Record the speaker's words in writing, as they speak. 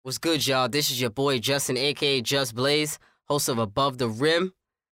What's good, y'all? This is your boy Justin, aka Just Blaze, host of Above the Rim.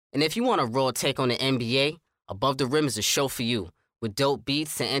 And if you want a raw take on the NBA, Above the Rim is a show for you. With dope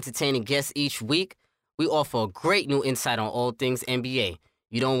beats and entertaining guests each week, we offer a great new insight on all things NBA.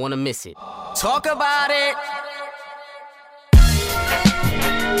 You don't want to miss it. Talk about it!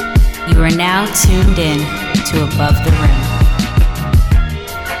 You are now tuned in to Above the Rim.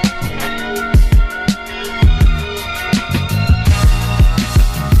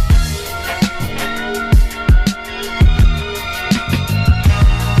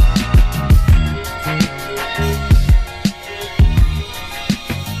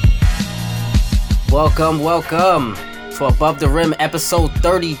 Welcome to Above the Rim episode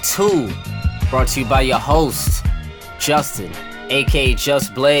 32, brought to you by your host, Justin, aka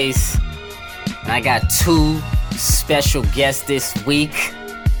Just Blaze. And I got two special guests this week.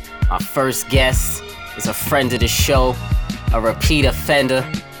 My first guest is a friend of the show, a repeat offender,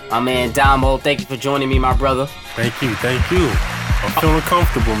 my man Damo. Thank you for joining me, my brother. Thank you. I'm feeling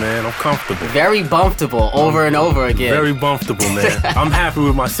comfortable, man. I'm comfortable. Very bumptable over and over again. Very bumptable, man. I'm happy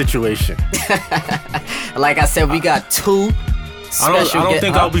with my situation. Like I said, we got two special I don't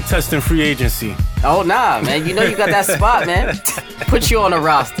think I'll be testing free agency. Oh, nah, man. You know you got that spot, man. Put you on the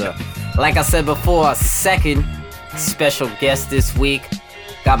roster. Like I said before, second special guest this week.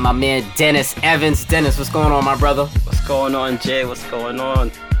 Got my man Dennis Evans. Dennis, what's going on, my brother? What's going on, Jay? What's going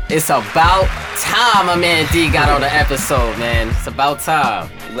on? It's about time my man D got on the episode, man. It's about time.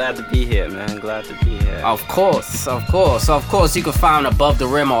 Glad to be here, man. Glad to be here. Of course. You can find Above the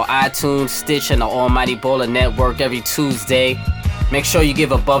Rim on iTunes, Stitch, and the Almighty Baller Network every Tuesday. Make sure you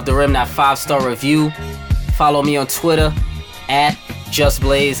give Above the Rim that 5-star review. Follow me on Twitter at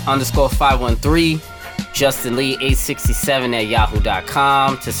JustBlaze_513. JustinLee867 at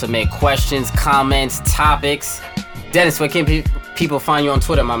yahoo.com to submit questions, comments, topics. Dennis, where can people find you on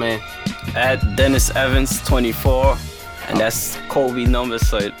Twitter, my man? At Dennis Evans 24, and that's Kobe number,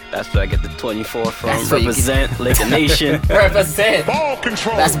 so that's where I get the 24 from. Represent Laker Nation. Represent. Ball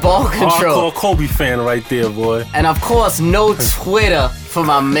control. That's ball control. Hardcore Kobe fan right there, boy. And of course, no Twitter for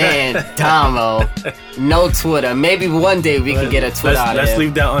my man Damo. No Twitter. Maybe one day we can get a Twitter out of Let's him.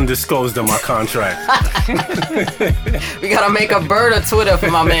 leave that undisclosed in my contract. We gotta make a burner Twitter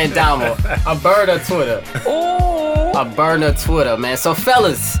for my man Damo. A burner Twitter. A burner Twitter, man. So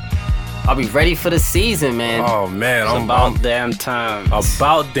fellas, are we ready for the season, man? Oh man, It's about damn time.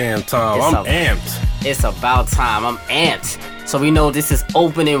 About damn time. I'm amped. It's about time. I'm amped. So we know this is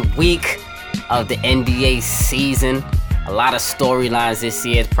opening week of the NBA season. A lot of storylines this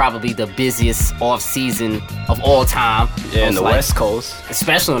year. It's probably the busiest off season of all time. Yeah, in the West Coast.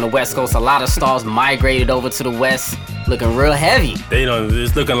 Especially on the West Coast. A lot of stars migrated over to the West, looking real heavy.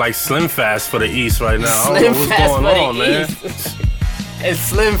 It's looking like Slim Fast for the East right now. I don't know what's going on, man. It's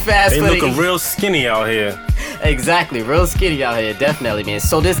Slim Fast for the East. They looking real skinny out here. Exactly, real skinny out here, definitely, man.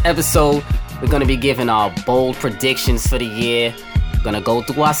 So this episode, we're gonna be giving our bold predictions for the year. We're gonna go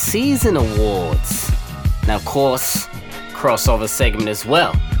through our season awards. Now, of course, crossover segment as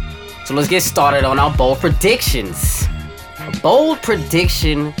well. So let's get started on our bold predictions. A bold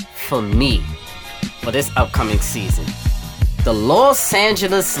prediction for me for this upcoming season. The Los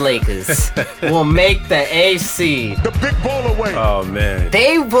Angeles Lakers will make the 8th seed. The big ball away. Oh man.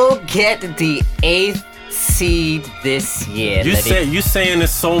 They will get the 8th seed this year. You saying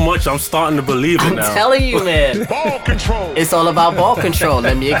this so much, I'm starting to believe it now. I'm telling you, man. Ball control. It's all about ball control.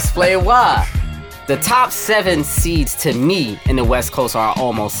 Let me explain why. The top 7 seeds to me in the West Coast are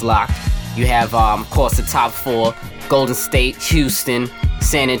almost locked. You have, of course, the top 4, Golden State, Houston,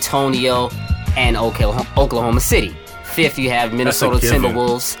 San Antonio, and Oklahoma City. 5th, you have Minnesota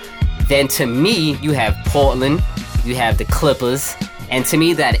Timberwolves. Then to me, you have Portland, you have the Clippers, and to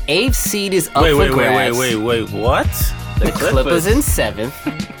me, that 8th seed is up for grabs. Wait, what? The Clippers in 7th.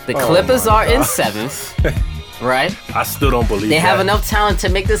 The Clippers are in 7th. Right? I still don't believe they that. have enough talent to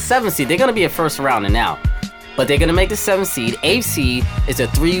make the 7th seed. They're going to be a first rounder now. But they're going to make the 7th seed. 8th seed is a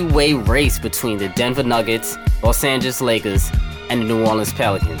 3-way race between the Denver Nuggets, Los Angeles Lakers, and the New Orleans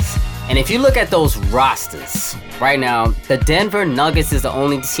Pelicans. And if you look at those rosters, right now, the Denver Nuggets is the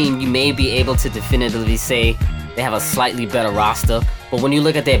only team you may be able to definitively say they have a slightly better roster. But when you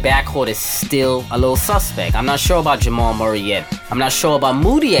look at their backcourt, it's still a little suspect. I'm not sure about Jamal Murray yet. I'm not sure about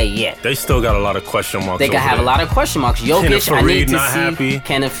Moutier yet. They still got a lot of question marks. They have a lot of question marks. Jokic, I need to see. Happy.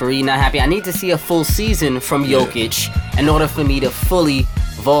 Kenneth Faried not happy. I need to see a full season from Jokic in order for me to fully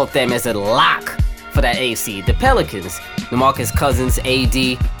vault them as a lock for that 8th seed. The Pelicans, DeMarcus Cousins, AD,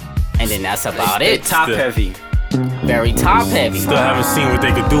 and then that's about it. Top heavy. Very top heavy. Still haven't seen what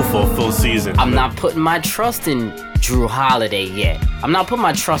they could do for a full season. I'm not putting my trust in Drew Holiday yet. I'm not putting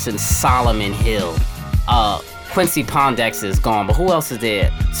my trust in Solomon Hill. Quincy Pondex is gone, but who else is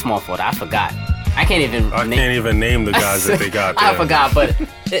there? Small forward, I forgot. I can't even name the guys that they got there. I forgot, but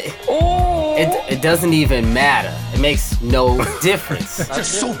it doesn't even matter. It makes no difference. That's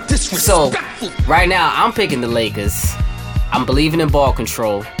so disrespectful. So, right now, I'm picking the Lakers. I'm believing in ball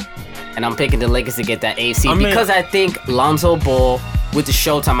control. And I'm picking the Lakers to get that AFC because I think Lonzo Ball, with the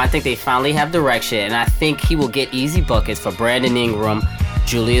Showtime, I think they finally have direction. And I think he will get easy buckets for Brandon Ingram,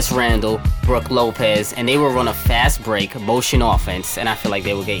 Julius Randle, Brook Lopez. And they will run a fast break, motion offense. And I feel like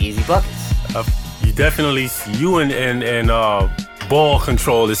they will get easy buckets. You definitely, and ball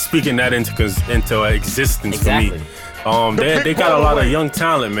control is speaking that into existence exactly. for me. They got a lot of young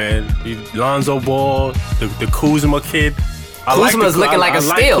talent, man. Lonzo Ball, the Kuzma kid. Kuzma's looking like a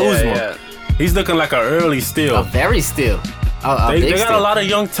steal. Kuzma. Yeah. He's looking like an early steal. A very steal. They got a lot of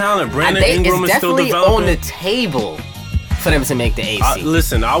young talent. Brandon Ingram is still developing. It's definitely on the table for them to make the AFC.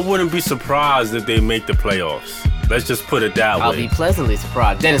 Listen, I wouldn't be surprised if they make the playoffs. Let's just put it that way. I'll be pleasantly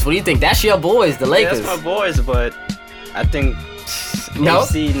surprised. Dennis, what do you think? That's your boys, the Lakers. Yeah, that's my boys, but I think no.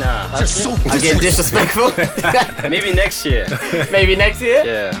 AFC, nah. I'm getting disrespectful. Maybe next year. Maybe next year?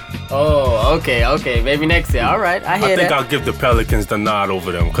 Yeah. Oh, okay. Maybe next year. All right, I hear that. I think I'll give the Pelicans the nod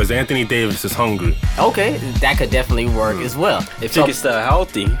over them because Anthony Davis is hungry. Okay, that could definitely work as well. If he can stay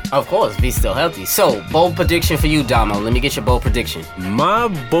healthy. Of course, be still healthy. So, bold prediction for you, Damo. Let me get your bold prediction. My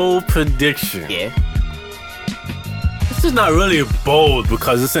bold prediction. Yeah. This is not really bold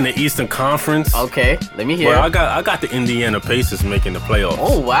because it's in the Eastern Conference. Okay, let me hear. But I got the Indiana Pacers making the playoffs.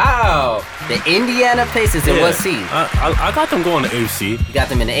 Oh wow, the Indiana Pacers in what seed? I got them going to AFC. You got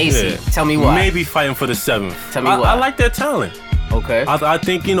them in the AC. Tell me why. Maybe fighting for the 7th. Tell me why. I like their talent. Okay. I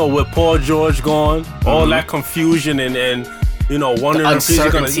think with Paul George gone, all that confusion and wondering if he's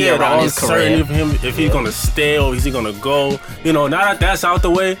gonna around his career. Of him if he's gonna stay or is he gonna go. Now that that's out the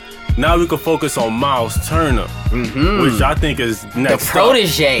way. Now we can focus on Miles Turner, which I think is next. The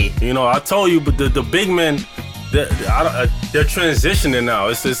protege. I told you, but the big men, they're transitioning now.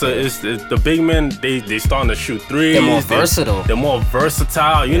 It's the big men. They starting to shoot threes. They're more versatile. They're more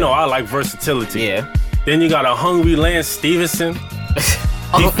versatile. I like versatility. Yeah. Then you got a hungry Lance Stevenson.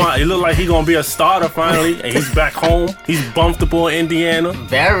 He look like he gonna be a starter finally, and he's back home. He's bumpable in Indiana.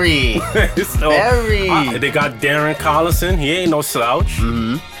 Very. They got Darren Collison. He ain't no slouch.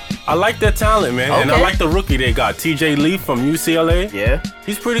 I like their talent, man. Okay. And I like the rookie they got, TJ Leaf from UCLA. Yeah.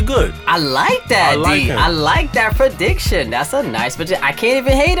 He's pretty good. I like that, D. I like that prediction. That's a nice prediction. I can't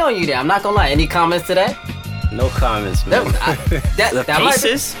even hate on you there. I'm not going to lie. Any comments to that? No comments, man. The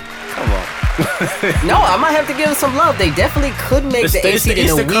Pacers? Come on. No, I might have to give them some love. They definitely could make the AFC in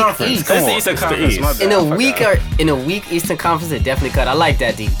a weak East. It's the Eastern Conference. In a weak Eastern Conference, it definitely could. I like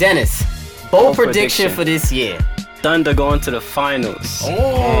that, D. Dennis, bold prediction for this year. Thunder going to the finals.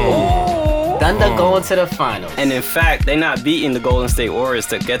 Thunder going to the finals. And in fact, they're not beating the Golden State Warriors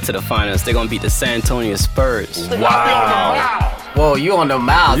to get to the finals. They're going to beat the San Antonio Spurs. Wow. Whoa, you on the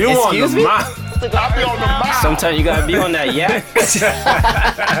mouth. Excuse me? Sometimes you got to be on that yak.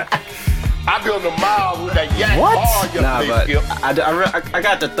 I be on the mile with that yak. What? Nah, but I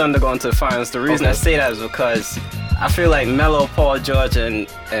got the Thunder going to the finals. The reason I say that is because I feel like Melo, Paul George, and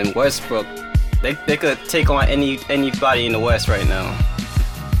Westbrook, they could take on anybody in the West right now.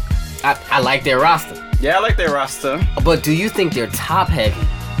 I like their roster. Yeah, I like their roster. But do you think they're top heavy?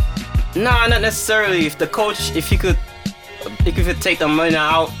 Nah, not necessarily. If the coach, if he could take the money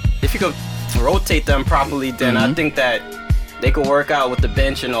out, if he could rotate them properly, then I think that they could work out with the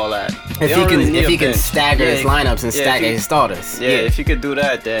bench and all that. If he can stagger his lineups and stagger his starters. Yeah, if he could do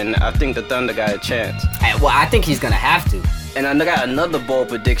that, then I think the Thunder got a chance. Well, I think he's gonna have to. And I got another bold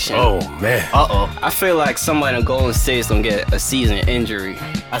prediction. Oh, man. Uh-oh. I feel like somebody in Golden State is going to get a season injury.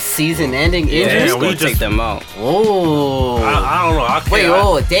 A season-ending injury? Yeah, it's going to take them out. Oh. I don't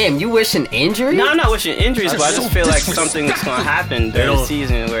know. Damn, you wishing injury? No, I'm not wishing injuries, but I just feel like something's going to happen during the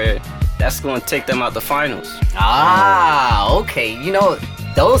season where that's going to take them out the finals. Okay.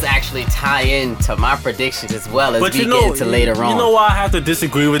 Those actually tie into my predictions as well as we get into later on. You know why I have to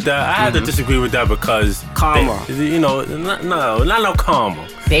disagree with that? I have to disagree with that because karma. Not karma.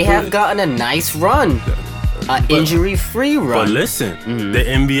 They have gotten a nice run, injury-free run. But listen, the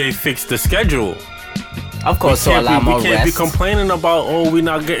NBA fixed the schedule. Of course, so a lot more rest. We can't be complaining about we're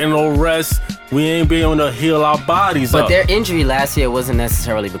not getting no rest. We ain't being able to heal our bodies up. But their injury last year wasn't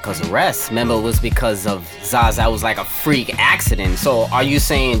necessarily because of rest. Remember, it was because of Zaza. It was like a freak accident. So are you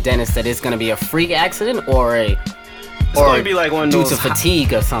saying, Dennis, that it's going to be a freak accident or It's gonna be like one of due those to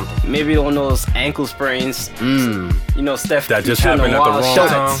fatigue or something. maybe one of those ankle sprains. You know, Steph That just shooting happened at the wild wrong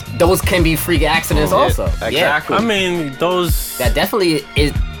shots. time. Those can be freak accidents also. Exactly. I mean, those. Yeah, that definitely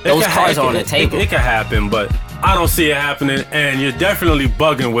is. it Those can cards ha- are on the it- table. It can happen, but I don't see it happening. And you're definitely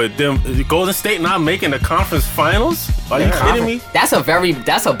bugging with them. Golden State not making the conference finals? Are you kidding me? That's a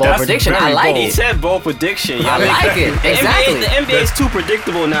bold That's prediction. I very like bold. He it. said bold prediction. I like it. Exactly. The NBA is too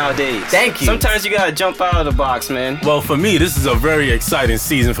predictable nowadays. Thank you. Sometimes you gotta jump out of the box, man. Well, for me, this is a very exciting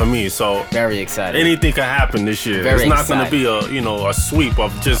season for me. So Very excited. anything can happen this year. Very it's not going to excited. be a sweep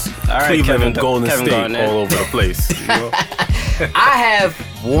of just All right, Cleveland and Golden Kevin State Garnett. all over the place. You know? I have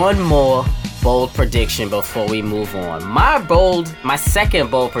one more bold prediction before we move on. My second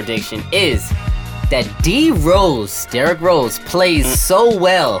bold prediction is that Derrick Rose plays so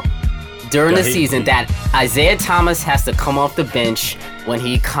well during Yeah, the season that Isaiah Thomas has to come off the bench when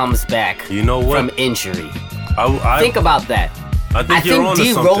he comes back You know what? from injury. I Think about that. I I think you're think on to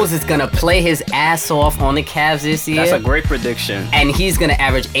D something. Rose is gonna play his ass off on the Cavs this year. That's a great prediction. And he's going to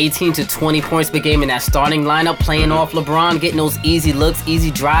average 18 to 20 points per game in that starting lineup, playing off LeBron, getting those easy looks,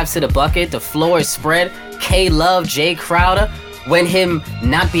 easy drives to the bucket. The floor is spread. K Love, Jay Crowder. When him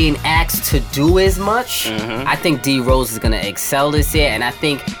not being asked to do as much, I think D Rose is going to excel this year. And I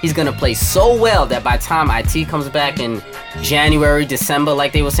think he's going to play so well that by the time IT comes back in January, December,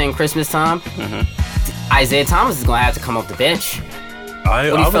 like they were saying Christmas time, Isaiah Thomas is going to have to come off the bench. What do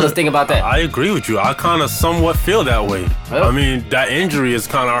you fellas think about that? I agree with you. I kind of somewhat feel that way. Yeah. I mean, that injury is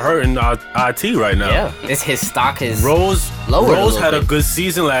kind of hurting IT right now. Yeah, it's his stock is Rose lowered a little had a bit. good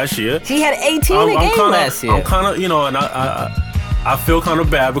season last year. He had 18 a game last year. I'm kind of, and I feel kind of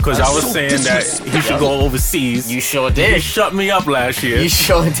bad because I was saying that he should go overseas. You sure He did. shut me up last year. You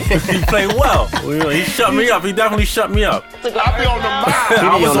sure did. He played well. He shut me up. He definitely shut me up. I'll be on the mile.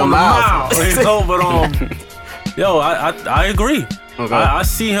 I be was on on the the mile. mile. But yo, I agree. Okay. I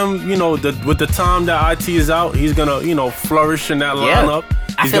see him, with the time that IT is out, he's gonna, flourish in that lineup.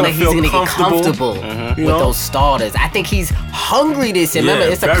 I feel like he's gonna get comfortable with You know? those starters. I think he's hungry this year. Yeah,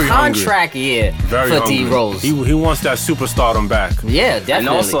 Remember, it's a very contract year Very for hungry. D Rose. He wants that superstardom back. Yeah, definitely. And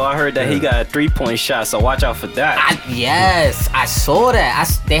also, I heard that he got a 3-point shot, so watch out for that. Yes, I saw that.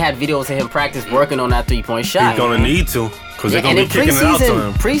 They had videos of him practice working on that 3-point shot. He's gonna need to, because they're and gonna in be kicking it out to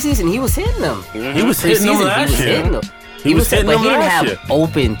him. preseason, he was hitting them. He was hitting them Preseason, last he was year. hitting them. He was hitting but them he didn't last have year.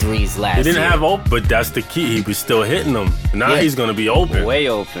 open threes last He didn't year. have open, but that's the key. He was still hitting them. Now Yeah. he's gonna be open. Way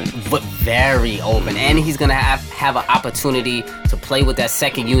open. But very open, and he's gonna have an opportunity to play with that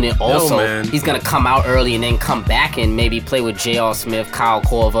second unit. Also, man. he's gonna come out early and then come back and maybe play with J.R. Smith, Kyle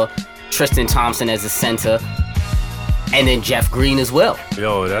Korver, Tristan Thompson as a center, and then Jeff Green as well.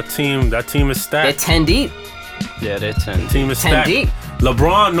 Yo, that team is They're stacked. 10 deep. Yeah, they're 10. Team is 10 stacked. deep.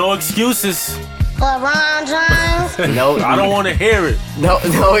 LeBron, no excuses. LeBron James. No, I don't want to hear it.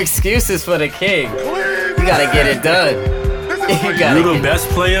 no excuses for the king. You gotta get it done. You gotta You're the get best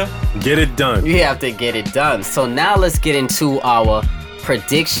player. Get it done. You have to get it done. So now let's get into our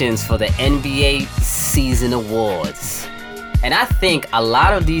predictions for the NBA season awards. And I think a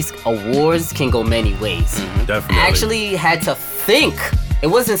lot of these awards can go many ways. Definitely. I actually had to think. It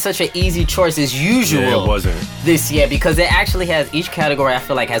wasn't such an easy choice as usual Yeah, it wasn't. this year because it actually has each category I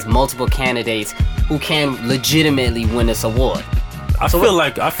feel like has multiple candidates who can legitimately win this award. I feel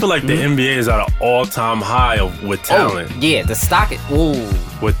like the NBA is at an all-time high with talent. Oh, yeah, the stock is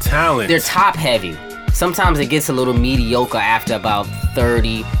With talent. they're top heavy. Sometimes it gets a little mediocre after about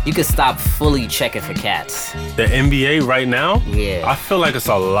 30. You can stop fully checking for cats. The NBA right now. Yeah. I feel like it's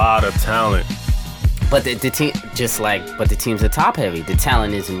a lot of talent. But the team, but the teams are top heavy. The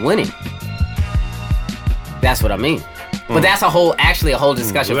talent isn't winning. That's what I mean. But that's a whole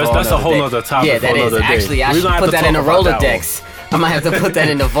discussion. That's- for that's a another whole day. nother topic Yeah, for that is another day. actually. I We're should gonna have put to that in the talk about that Rolodex. I might have to put that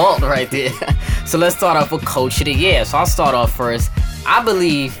in the vault right there. So let's start off with Coach of the Year. So I'll start off first. I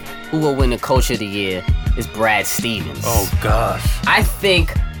believe who will win the Coach of the Year is Brad Stevens. Oh gosh. I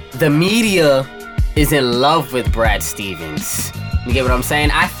think the media is in love with Brad Stevens. You get what I'm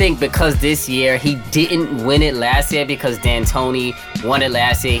saying? I think because this year he didn't win it last year because D'Antoni won it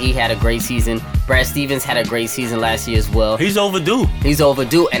last year. He had a great season. Brad Stevens had a great season last year as well. He's overdue. He's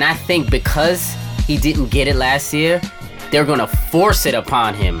overdue. And I think because he didn't get it last year, they're going to force it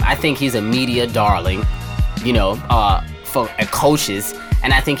upon him. I think he's a media darling, for coaches.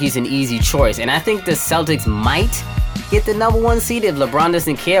 And I think he's an easy choice. And I think the Celtics might get the number 1 seed if LeBron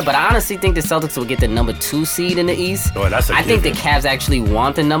doesn't care. But I honestly think the Celtics will get the number 2 seed in the East. Oh, that's a I think the given. Cavs actually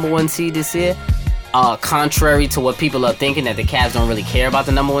want the number 1 seed this year. Contrary to what people are thinking that the Cavs don't really care about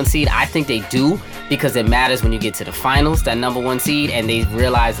the number 1 seed, I think they do because it matters when you get to the finals, that number 1 seed, and they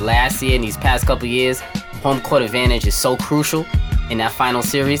realized last year and these past couple years, home court advantage is so crucial in that final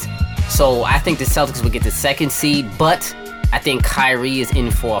series. So I think the Celtics will get the 2nd seed, but I think Kyrie is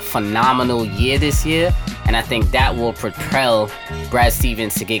in for a phenomenal year this year, and I think that will propel Brad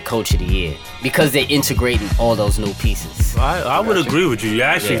Stevens to get Coach of the Year because they're integrating all those new pieces. I would agree with you. You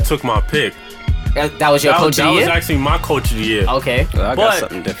actually took my pick. That was your Coach of the Year? That was actually my Coach of the Year. Okay. Well, I got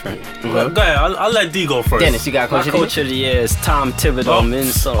something different. Go ahead. I'll let D go first. Dennis, you got Coach of the Year? My Coach of the Year is Tom Thibodeau,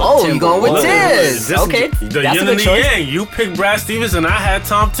 Minnesota. Oh, you going with Tiz? Okay. The That's yin a and good the choice. yang. You picked Brad Stevens, and I had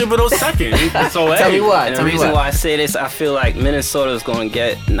Tom Thibodeau second. So Tell me what. And the reason why I say this, I feel like Minnesota is going to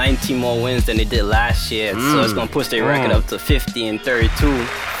get 19 more wins than they did last year. So it's going to push their record up to 50 and 32.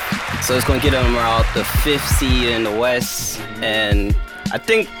 So it's going to get them around the 5th seed in the West. And I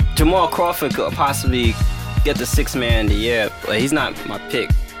think Jamal Crawford could possibly get the 6th man of the year, but he's not my pick.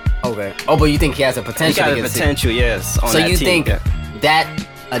 Okay. Oh, but you think he has a He potential? got to a get potential, yes. On So that you team, think yeah. that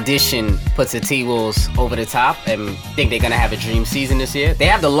addition puts the T-Wolves over the top and think they're going to have a dream season this year? They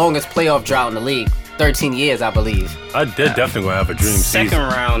have the longest playoff drought in the league, 13 years, I believe. They're definitely going to have a dream Second season.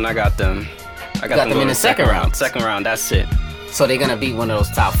 round, I got them. I got them in going the second round. Second round, that's it. So they're going to beat one of those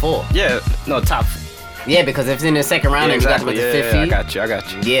top 4. Yeah, no, top. Yeah, because if it's in the second round Yeah, and exactly. you got them with the 5th I seed.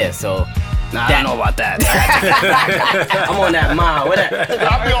 got you. Yeah, so... Nah, I don't know about that. I'm on that mile. What that?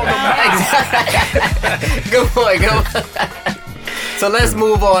 I'll be on the mile. Good point. So let's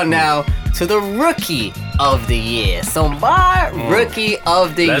move on now to the Rookie of the Year. So my Rookie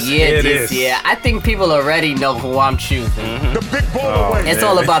of the Let's Year hear this this. year, I think people already know who I'm choosing. The big ball away. It's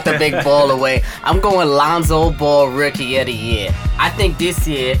all about the big ball away. I'm going Lonzo Ball Rookie of the Year. I think this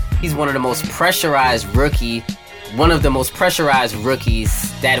year he's one of the most pressurized rookies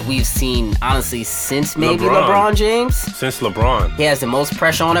that we've seen, honestly, since maybe LeBron James. Since LeBron. He has the most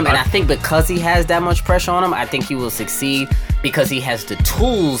pressure on him, and I think because he has that much pressure on him, I think he will succeed because he has the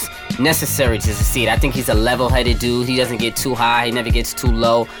tools necessary to succeed. I think he's a level-headed dude. He doesn't get too high. He never gets too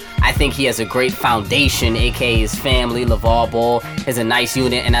low. I think he has a great foundation, aka his family. LeVar Ball is a nice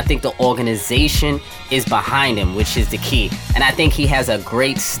unit, and I think the organization is behind him, which is the key. And I think he has a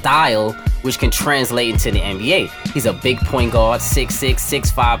great style, which can translate into the NBA. He's a big point guard, 6'6",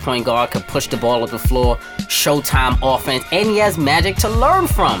 6'5" point guard, can push the ball up the floor, showtime offense, and he has magic to learn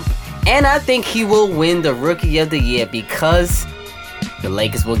from. And I think he will win the Rookie of the Year because the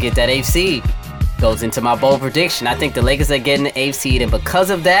Lakers will get that 8th seed. Goes into my bold prediction. I think the Lakers are getting the 8th seed, and because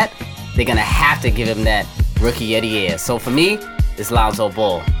of that, they're going to have to give him that Rookie of the Year. So for me, it's Lonzo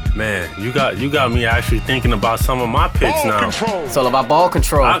Ball. Man, you got me actually thinking about some of my picks Ball now. control. It's all about ball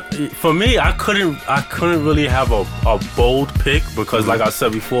control. For me, I couldn't really have a bold pick because, like I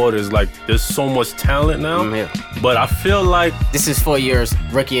said before, there's so much talent now. Yeah. But I feel like This is for your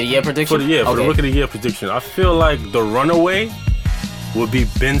Rookie of the Year prediction? for the Rookie of the Year prediction, I feel like the runaway would be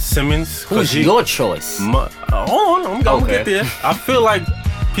Ben Simmons. Who's your choice? Hold on, I'm gonna Okay. get there. I feel like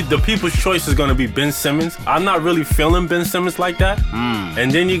the people's choice is gonna be Ben Simmons. I'm not really feeling Ben Simmons like that.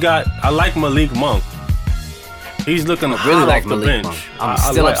 And then I like Malik Monk. He's looking Really hot like off the Malik bench. Monk. I'm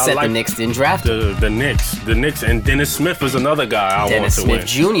still upset I the Knicks didn't draft him. the Knicks, and Dennis Smith is another guy I Dennis want to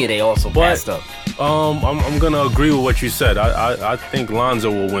Smith win. Jr. they also passed up. I'm gonna agree with what you said. I think Lonzo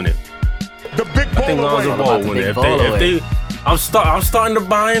will win it. The big I think ball Lonzo away. Ball about will the win it. big ball away? I'm starting to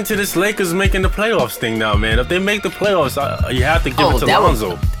buy into this Lakers making the playoffs thing now, man. If they make the playoffs, you have to give it to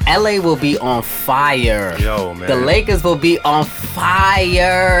Lonzo. LA will be on fire. Yo, man. The Lakers will be on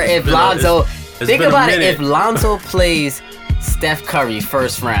fire if been a- Lonzo. it's Think been a about it. minute. If Lonzo plays Steph Curry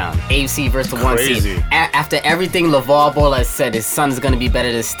first round, AFC versus the 1 Crazy. seed. After everything LeVar Ball has said, his son's gonna be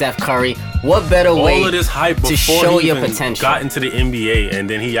better than Steph Curry. What better way All of this hype to before show he your even potential? got into the NBA, and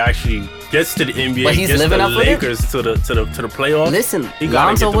then he actually gets to the NBA, But he's gets living the up with it? Lakers to the playoffs. Listen, He gotta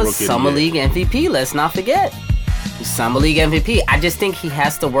Lonzo get the was Rookie of the Summer Year. League MVP. Let's not forget. He's Summer League MVP. I just think he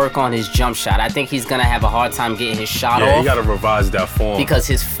has to work on his jump shot. I think he's gonna have a hard time getting his shot Yeah, off. he gotta revise that form. Because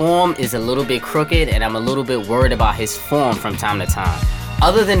his form is a little bit crooked, and I'm a little bit worried about his form from time to time.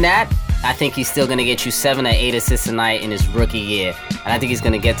 Other than that, I think he's still going to get you 7 or 8 assists a night in his rookie year. And I think he's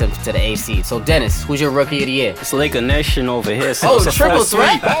going to get them to the 8th seed. So, Dennis, who's your Rookie of the Year? It's Laker Nation over here. So Oh, it's a triple full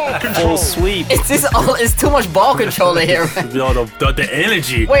threat? sweep. Ball Full control. sweep. It's too much ball control in here. Yo, the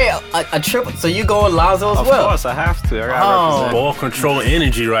energy. Wait, a triple. So you going Lonzo as Of well? course, I have to. I gotta Oh. represent. Ball control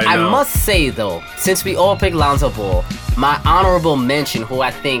energy right I now. must say, though, since we all picked Lonzo Ball, my honorable mention, who I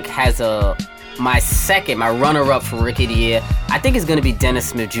think has my runner-up for Rookie of the Year, I think is going to be Dennis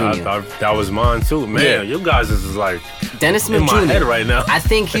Smith Jr. That was mine too, man. Yeah. You guys is like Dennis Smith in Jr. my head right now. I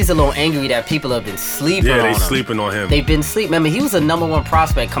think he's a little angry that people have been sleeping Yeah, on they him. sleeping on him. They've been sleeping. Remember, he was a number 1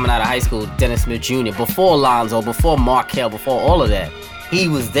 prospect coming out of high school, Dennis Smith Jr., before Lonzo, before Markelle, before all of that. He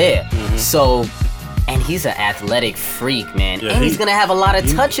was there. Mm-hmm. So, And he's an athletic freak, man. Yeah, and he's going to have a lot of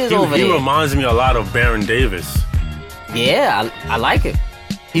touches over He there. reminds me a lot of Baron Davis. Yeah, I like it.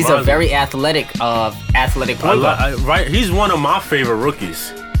 He's a very athletic point guard. Right, he's one of my favorite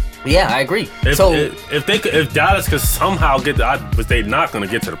rookies. Yeah, I agree. If Dallas could somehow get but they're not going to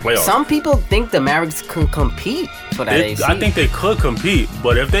get to the playoffs. Some people think the Mavericks can compete for that AFC. I think they could compete,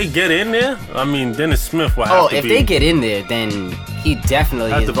 but if they get in there, I mean, Dennis Smith will have to be. Oh, if they get in there, then he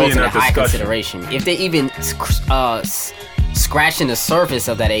definitely is voted a high consideration. If they even scratching the surface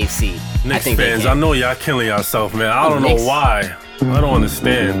of that AFC, Knicks I think fans, they can. I know y'all killing yourself, man. I don't Knicks. know why. I don't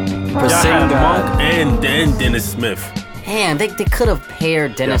understand. Y'all had Monk and then Dennis Smith. Damn, they could have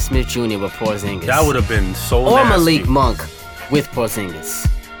paired Dennis Smith Jr. with Porzingis. That would have been so Or nasty. Malik Monk with Porzingis.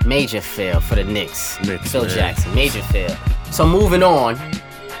 Major fail for the Knicks. Phil man. Jackson, major fail. So moving on,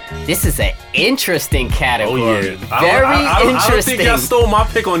 this is an interesting category. Oh, yeah. Very interesting. I don't think y'all stole my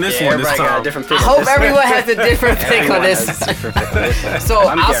pick on this one this everybody got a time. different pick. I hope everyone has a different pick on Everyone has this. a different pick on this one. So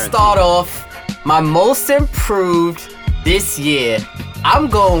I'm I'll guaranteed. start off my most improved this year. I'm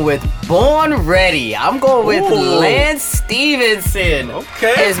going with Born Ready. I'm going with Ooh. Lance Stevenson.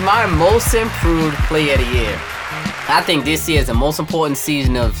 Okay. As my most improved player of the year. I think this year is the most important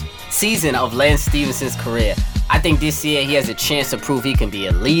season of Lance Stevenson's career. I think this year he has a chance to prove he can be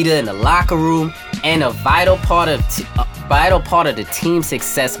a leader in the locker room and a vital part of the team's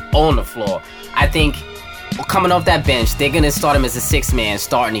success on the floor. I think coming off that bench, they're going to start him as a sixth man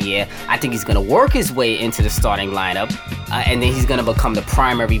starting the year. I think he's going to work his way into the starting lineup, and then he's going to become the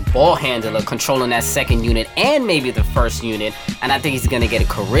primary ball handler, controlling that second unit and maybe the first unit. And I think he's going to get a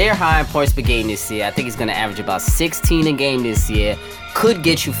career high in points per game this year. I think he's going to average about 16 a game this year. Could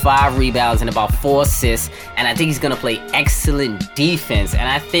get you 5 rebounds and about 4 assists. And I think he's going to play excellent defense. And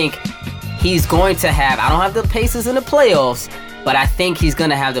I think he's going to have, I don't have the Pacers in the playoffs, but I think he's going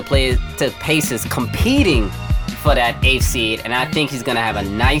to have the Pacers competing for that 8th seed. And I think he's going to have a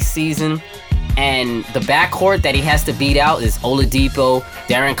nice season. And the backcourt that he has to beat out is Oladipo,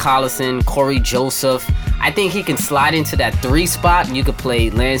 Darren Collison, Corey Joseph. I think he can slide into that 3 spot, and you could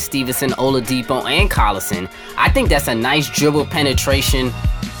play Lance Stevenson, Oladipo, and Collison. I think that's a nice dribble penetration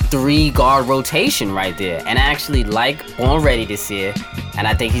 3-guard rotation right there. And I actually like Born Ready this year, and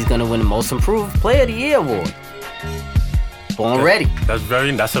I think he's going to win the Most Improved Player of the Year award. Born Ready.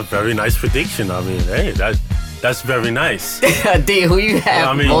 That's a very nice prediction. I mean, hey, that's very nice. D, who you have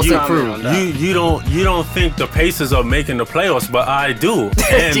I mean, most you- improved? You don't think the Pacers are making the playoffs, but I do.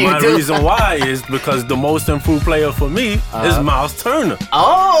 And You my do? reason why is because the most improved player for me is Miles Turner.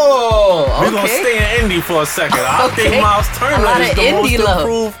 Oh, okay. We're gonna stay in Indy for a second. I Okay. think Miles A Turner lot is of the Indy most love.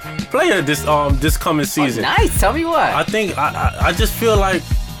 improved player this coming season. Nice. Tell me why. I think I just feel like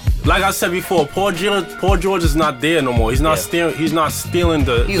I said before, Paul George is not there no more. He's not stealing. He's not stealing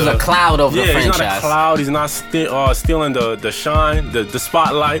the. He's a cloud over the He's franchise. not a cloud. He's not stealing the shine, the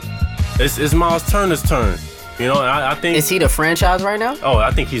spotlight. It's Miles Turner's turn. You know, I think. Is he the franchise right now? Oh,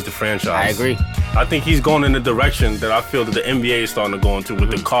 I think he's the franchise. I agree. I think he's going in the direction that I feel that the NBA is starting to go into with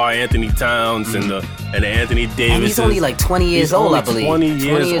the Karl Anthony Towns and the Anthony Davis. And he's only like 20 years He's old, only I believe. 20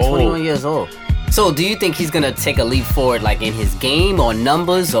 years or old. 21 years old. So, do you think he's gonna take a leap forward, like in his game or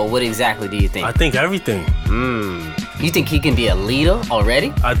numbers, or what exactly do you think? I think everything. You think he can be a leader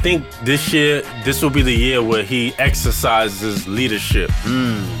already? I think this will be the year where he exercises leadership.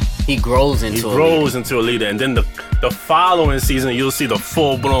 He grows into He a grows leader. into a leader, and then the following season you'll see the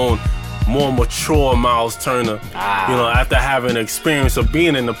full-blown, more mature Miles Turner. You know, after having the experience of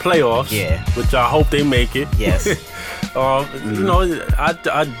being in the playoffs, Yeah. which I hope they make it. Yes. You know,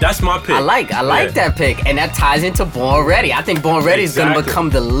 I that's my pick. I like that pick, and that ties into Born Ready. I think Born Ready is gonna Exactly. become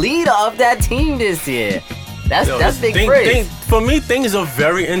the leader of that team this year. That's big praise. For me, things are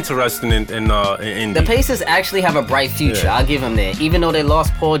very interesting in The Pacers actually have a bright future. Yeah. I'll give them that. Even though they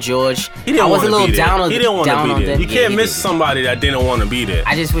lost Paul George, He didn't I was want a to little be there. down on He didn't want down to on be there. them. You Yeah, can't he miss did. somebody that didn't want to be there.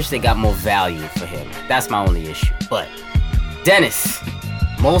 I just wish they got more value for him. That's my only issue. But Dennis,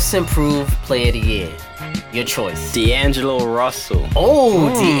 most improved player of the year. Your choice. D'Angelo Russell. Oh,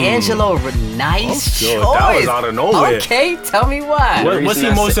 D'Angelo, nice Oh, choice. that was out of nowhere. Okay, tell me why. What's he reason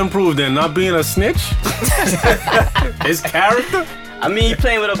I most said- improved in? Not being a snitch? His character? I mean, you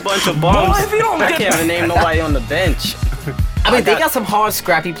playing with a bunch of bums. if you don't I get can't even name nobody on the bench. I mean, they got some hard,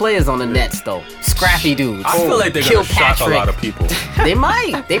 scrappy players on the Nets, though. Scrappy dudes. I feel like they're gonna shock a lot of people. They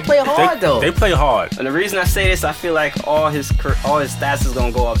might. They play hard, though. They play hard. And the reason I say this, I feel like all his stats is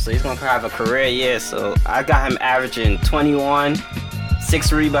gonna go up. So he's gonna have a career year. So I got him averaging 21,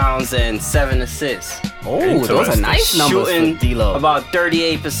 6 rebounds, and 7 assists. Oh, those are nice numbers Shooting for D-Lo. about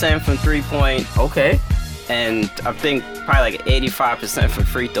 38% from 3-point. Okay. and I think probably like 85% from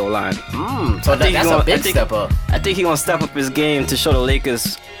free throw line. So that's a big step up. I think he's gonna step up his game to show the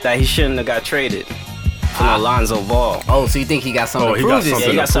Lakers that he shouldn't have got traded from Alonzo Ball. Oh, so you think he got something to he prove got this something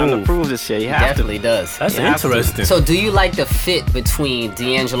year? He got something to prove this year. He Definitely does. That's You have to. interesting. So do you like the fit between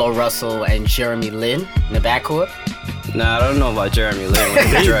D'Angelo Russell and Jeremy Lin in the backcourt? Nah, I don't know about Jeremy Lin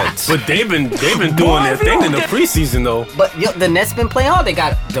with the dreads. But they've been doing their thing in the preseason though. But the Nets been playing hard. They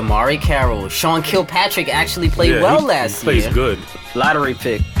got Damari Carroll. Sean Kilpatrick actually played Yeah, well he last plays year. good. Lottery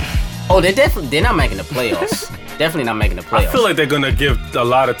pick. Oh, they're not making the playoffs. Definitely not making the playoffs. I feel like they're gonna give a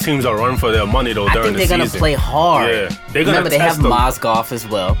lot of teams a run for their money though I during think the they're season. gonna play hard. Yeah, they're gonna Remember, they have test them. Mozgov as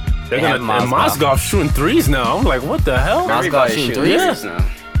well. They're They have gonna and Mozgov shooting threes now. I'm like, what the hell? Mozgov Everybody shooting shooting threes? threes now.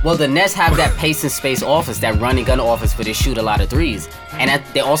 Well, the Nets have that pace and space office, that running gun office where they shoot a lot of threes. And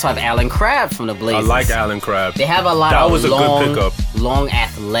they also have Alan Crabb from the I Blazers. like Alan Crabb. They have a lot That of was a good pickup. long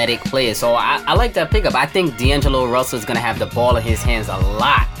athletic players. So I like that pickup. I think D'Angelo Russell is going to have the ball in his hands a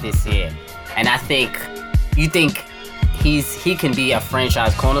lot this year. And I think, you think he can be a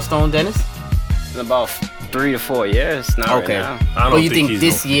franchise cornerstone, Dennis? In about 3 to 4 years. Not Okay. right now. I don't But you think think he's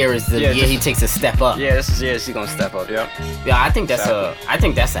this year is the Yeah, year he takes a step up? Yeah, this is years he's gonna step up. Yeah. Yeah, I think that's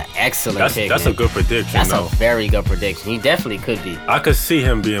an excellent pick. That's man. a good prediction. That's though. a very good prediction. He definitely could be. I could see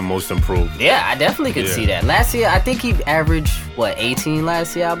him being most improved. Yeah, I definitely could Yeah. see that. Last year, I think he averaged, 18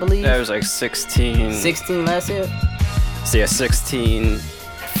 last year, I believe? That was like 16. 16 last year? So yeah, 16,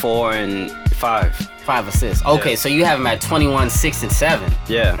 4, and 5. 5 assists. Okay, Yeah. so you have him at 21, 6, and 7.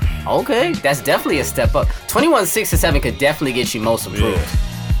 Yeah. Okay, that's definitely a step up. 21, 6, and 7 could definitely get you most improved.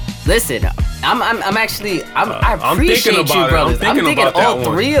 Listen, I appreciate thinking you, about it. brothers. I'm thinking about that all one.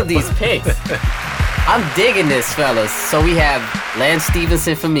 3 of these picks. I'm digging this, fellas. So we have Lance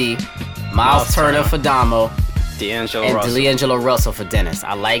Stevenson for me, Miles Turner for Damo, D'Angelo and Russell. D'Angelo Russell for Dennis.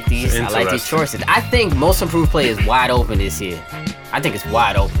 I like these. I like these Interesting. choices. I think most improved play is wide open this year. I think it's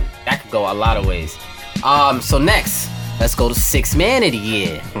wide open. That could go a lot of ways. So next, let's go to 6th man of the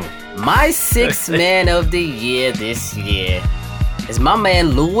year. My 6th man of the year this year is my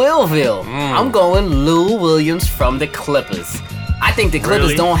man Lou Willville. I'm going Lou Williams from the Clippers. I think the Clippers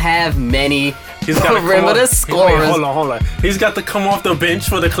Really? don't have many He's got perimeter scorers. Wait, hold on. He's got to come off the bench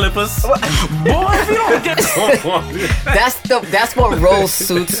for the Clippers. Boy, if you don't get That's what role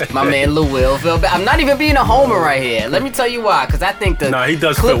suits my man Lou Willville. But I'm not even being a homer right here. Let me tell you why. Because I think the Nah, he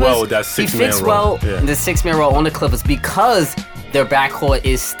does fit Clippers, well with that He six-man fits role. well Yeah. in the 6-man role on the Clippers because their backcourt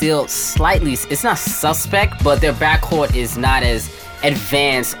is still slightly. It's not suspect, but their backcourt is not as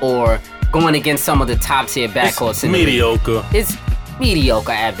advanced or going against some of the top tier backcourts It's in the league. mediocre. It's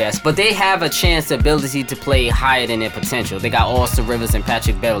mediocre at best, but they have a chance, the ability to play higher than their potential. They got Austin Rivers and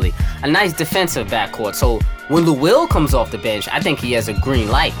Patrick Beverly, a nice defensive backcourt. So when Lou Will comes off the bench, I think he has a green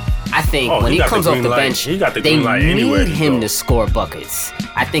light. I think Oh, when he he got the comes off green the light. bench, He got the they green light anywhere need he him go. to score buckets.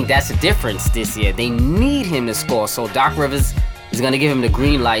 I think that's the difference this year. They need him to score. So Doc Rivers is going to give him the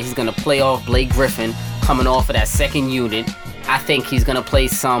green light. He's going to play off Blake Griffin coming off of that second unit. I think he's going to play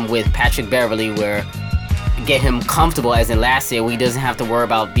some with Patrick Beverly where get him comfortable as in last year where he doesn't have to worry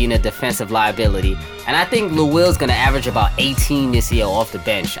about being a defensive liability. And I think Lou Will's going to average about 18 this year off the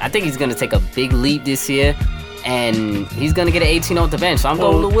bench. I think he's going to take a big leap this year and he's going to get an 18 off the bench. So I'm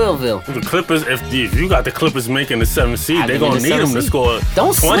going Lou Willville. The Clippers, if you got the Clippers making the 7th seed, I they're mean, going to the need him 7th to seed. score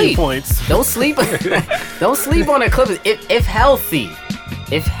Don't 20 sleep. points. Don't sleep. Don't sleep on the Clippers. If healthy.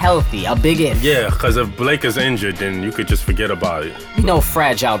 If healthy. A big if. Yeah, because if Blake is injured, then you could just forget about it. You know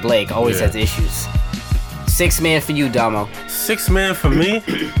fragile Blake always Yeah. has issues. 6 man for you, Damo. 6 man for me.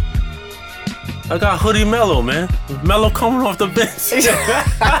 I got Hoodie Mello, man. Mello coming off the bench.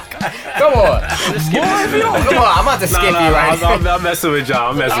 Come on. Come on, I'm about to skip you right now. I'm messing with y'all.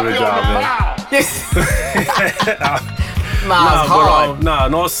 I'm messing with y'all, man. Miles hard.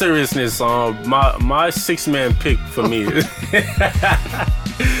 In all seriousness, my 6-man pick for me.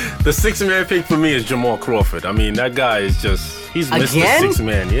 The 6-man pick for me is Jamal Crawford. I mean, that guy is he's Mr. Again?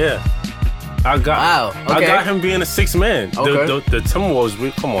 6-man, yeah. I got him being a 6-man. Okay. The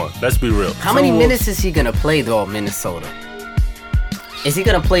Timberwolves, come on, let's be real. How many Timberwolves- minutes is he gonna play though, Minnesota? Is he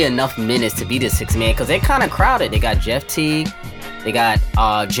gonna play enough minutes to be the 6 man? Because they're kind of crowded. They got Jeff Teague, they got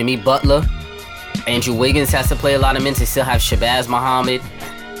Jimmy Butler, Andrew Wiggins has to play a lot of minutes. They still have Shabazz Muhammad,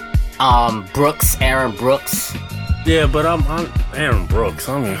 Aaron Brooks. Yeah, but I'm Aaron Brooks.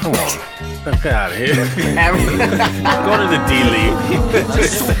 I mean, come on. Get out of here. Go to the D League.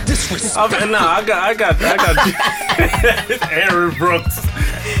 I got Aaron Brooks.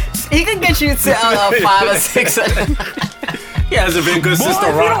 He can get you to 5 or 6. He hasn't been good since the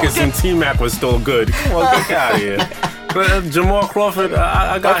Rockets and T-Mac was still good. Come on, get out of here. Jamal Crawford,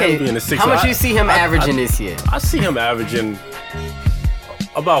 I got him being a 6. How much you see him averaging this year? I see him averaging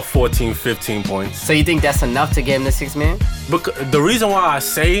about 14, 15 points. So you think that's enough to get him the 6 man? Because the reason why I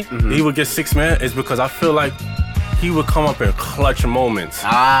say he would get 6 man is because I feel like he would come up in clutch moments.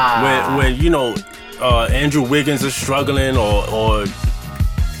 When you know, Andrew Wiggins is struggling or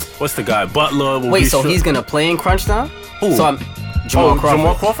what's the guy? Butler will Wait, so he's gonna play in crunch time? Who? So Jamal Crawford.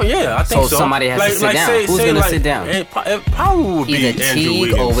 Jamal Crawford, yeah, I think so. So somebody has to sit down. Who's gonna sit down? It probably would be Either Andrew Teague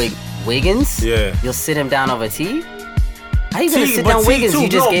Wiggins. or Wiggins? Yeah. You'll sit him down over Teague? How you gonna sit but down Wiggins? too, You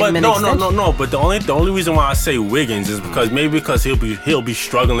just gave him an extension. No. But the only reason why I say Wiggins is because he'll be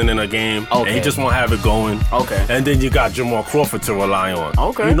struggling in a game, and he just won't have it going. Okay. And then you got Jamal Crawford to rely on.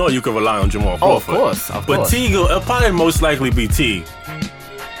 Okay. You know you can rely on Jamal Crawford. Of But course. Teague, it'll probably most likely be Teague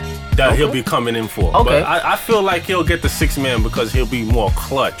that he'll be coming in for. Okay. But I feel like he'll get the 6 man because he'll be more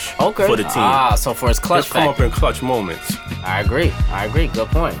clutch for the team. So for his clutch He'll come up factor. in clutch moments. I agree. Good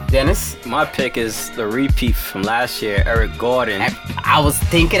point. Dennis? My pick is the repeat from last year, Eric Gordon. I was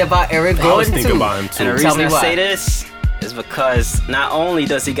thinking about Eric Gordon I was thinking too. about him too. And the Tell reason me I why. say this is because not only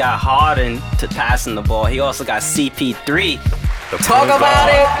does he got Harden to passing the ball, he also got CP3. Talk about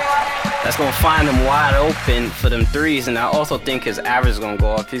it. That's gonna find him wide open for them threes, and I also think his average is gonna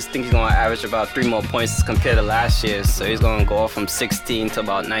go up. He's gonna average about 3 more points compared to last year, so he's gonna go up from 16 to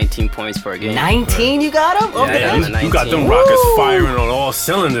about 19 points per game. 19, you got him? Okay. Yeah, I'm at You got them 19. Rockets firing on all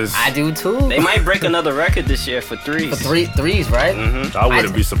cylinders. I do too. They might break another record this year for threes. For threes, right? I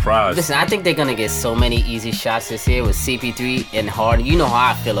wouldn't be surprised. Listen, I think they're gonna get so many easy shots this year with CP3 and Harden. You know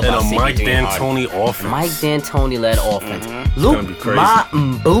how I feel And about a CP3 Mike and Harden. D'Antoni offense. Mike D'Antoni led offense. gonna be Luke crazy.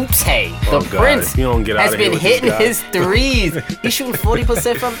 Mbute, the Oh, God. Prince, You don't get has outta here been with this hitting guy. his threes. He's shooting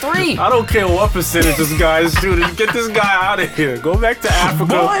 40% from 3. I don't care what percentage this guy is shooting. Get this guy out of here. Go back to Africa.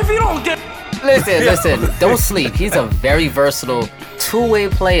 Boy, if you don't get Listen, don't sleep. He's a very versatile two-way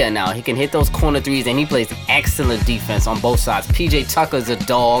player now. He can hit those corner threes, and he plays excellent defense on both sides. PJ Tucker's a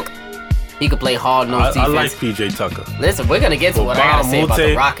dog. He could play hard-nosed I defense. like PJ Tucker. Listen, we're gonna get to But what I gotta say about the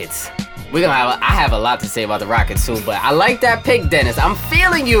Mute- Rockets. I have a lot to say about the Rockets too, but I like that pick, Dennis. I'm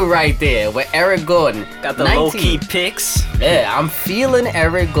feeling you right there with Eric Gordon. Got the 19. low-key picks. Yeah, I'm feeling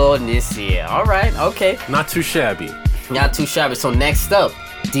Eric Gordon this year. All right, okay. Not too shabby. Not too shabby. So next up,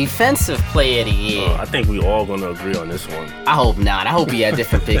 Defensive Player of the Year. I think we all gonna agree on this one. I hope not. I hope we had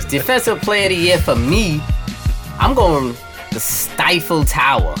different picks. Defensive Player of the Year for me, I'm going the Stifle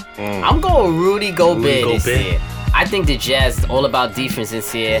Tower. I'm going Rudy Gobert this Gobert. year. I think the Jazz is all about defense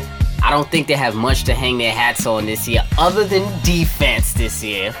this year. I don't think they have much to hang their hats on this year other than defense this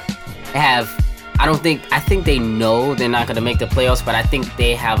year. I think they know they're not going to make the playoffs, but I think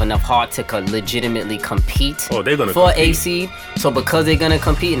they have enough heart to legitimately compete Oh, they're gonna for compete. a seed. So because they're going to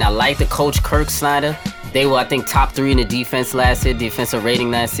compete, and I like the coach Kirk Snyder, they were, I think, top 3 in the defense last year, defensive rating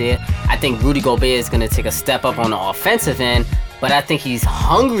last year. I think Rudy Gobert is going to take a step up on the offensive end, but I think he's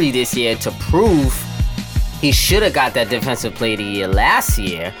hungry this year to prove he should have got that Defensive Player of the Year last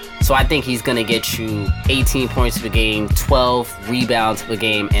year. So I think he's going to get you 18 points per game, 12 rebounds per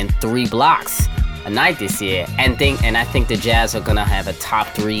game, and 3 blocks a night this year. And I think the Jazz are going to have a top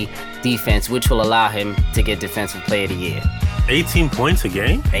 3 defense, which will allow him to get Defensive Player of the Year. 18 points a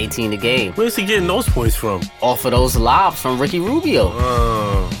game? 18 a game. Where's he getting those points from? Off of those lobs from Ricky Rubio.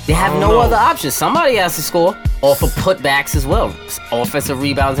 They I have don't no know. other options. Somebody has to score. Off of putbacks as well. Offensive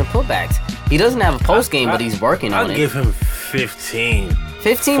rebounds and putbacks. He doesn't have a post game, but he's working on I'd it. give him 15.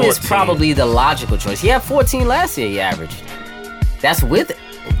 15 is 14. probably the logical choice. He had 14 last year, he averaged. That's with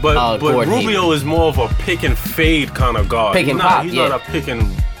But Gordon Rubio Hayward. is more of a pick and fade kind of guard. Pick and He's not- pop, He's yeah. not a pick I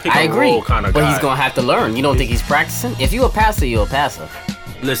and agree, roll kind of but guy. he's going to have to learn. You don't think he's practicing? If you're a passer, you're a passer.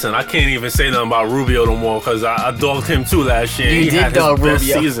 Listen, I can't even say nothing about Rubio no more because I dogged him too last year. You He did had dog his best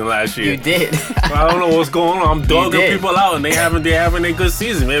Rubio. season last year. You did. I don't know what's going on. I'm dogging did. people out and they having a good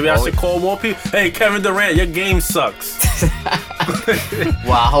season. Maybe I Oh, should call more people. Hey, Kevin Durant, your game sucks.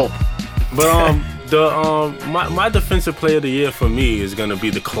 Well, I hope. But my defensive player of the year for me is gonna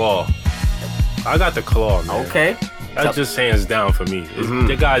be the Claw. I got the Claw, man. Okay. That's just hands down for me.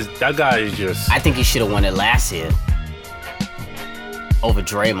 That guy is just. I think he should have won it last year over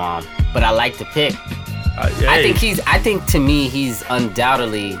Draymond, but I like the pick. Hey, I think to me he's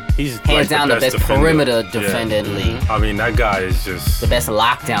undoubtedly he's hands like down the best defender. perimeter defender in the league. I mean, that guy is just The best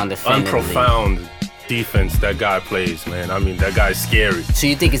lockdown defender in the league. unprofound defense that guy plays, man. I mean, that guy's scary. So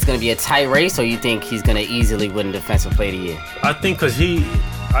you think it's gonna be a tight race, or you think he's gonna easily win Defensive Player of the Year? I think because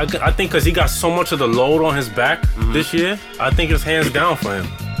he got so much of the load on his back this year. I think it's hands down for him.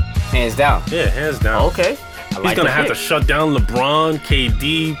 Hands down. Yeah, hands down. Okay. He's gonna have to shut down LeBron,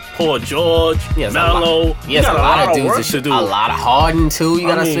 KD, Paul George, Melo. He has a lot of dudes to do. A lot of Harden too. You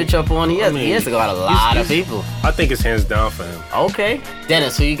gotta switch up on. He has to go out a lot of people. I think it's hands down for him. Okay,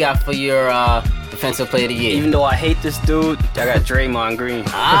 Dennis, who you got for your defensive player of the year? Even though I hate this dude, I got Draymond Green.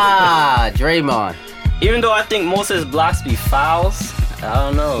 Draymond. Even though I think most of his blocks be fouls, I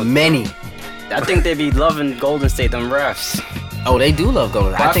don't know. Many. I think they be loving Golden State, them refs. Oh, they do love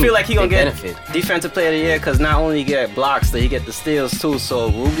Golden State. I feel like he gonna get benefit. defensive player of the year because not only he get blocks, but he get the steals too.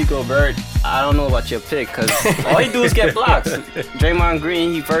 So Rudy Gobert, I don't know about your pick because all he do is get blocks. Draymond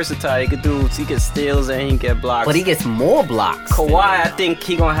Green, he versatile. He get steals and he can get blocks. But he gets more blocks. Kawhi, I think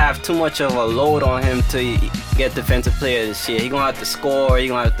he gonna have too much of a load on him to get defensive player this year. He gonna have to score. He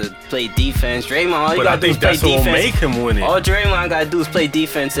gonna have to play defense. Draymond, all you gotta do is play defense. But I think that's what will make him win it. All Draymond gotta do is play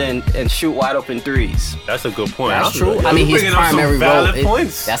defense and shoot wide open threes. That's a good point. That's true. I mean, his primary role.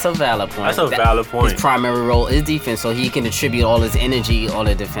 That's a valid point. That's a valid point. His primary role is defense, so he can attribute all his energy on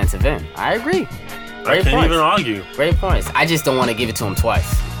the defensive end. I agree. I can't even argue. Great points. I just don't want to give it to him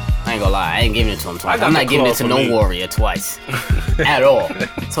twice. I ain't gonna lie. I ain't giving it to him twice. I'm not giving it to no Warrior twice. At all.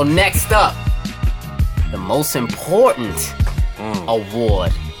 So next up, the most important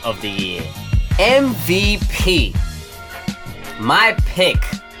award of the year. MVP. My pick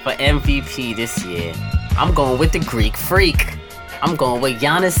for MVP this year, I'm going with the Greek Freak. I'm going with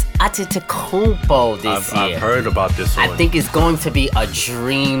Giannis Antetokounmpo this year. I've heard about this one. I think it's going to be a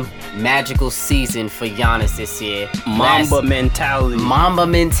dream, magical season for Giannis this year. Mamba mentality.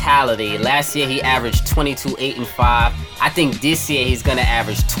 Last year he averaged 22, 8, and 5. I think this year he's going to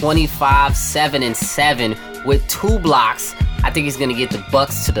average 25, 7, and 7 with 2 blocks. I think he's going to get the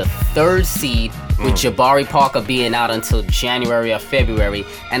Bucks to the 3rd seed with Jabari Parker being out until January or February.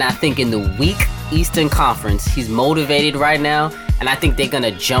 And I think in the weak Eastern Conference, he's motivated right now. And I think they're going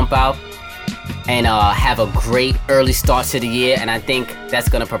to jump out and have a great early start to the year. And I think that's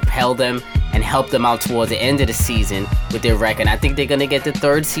going to propel them and help them out towards the end of the season with their record. I think they're going to get the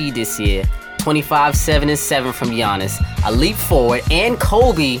 3rd seed this year. 25, 7, and 7 from Giannis. A leap forward. And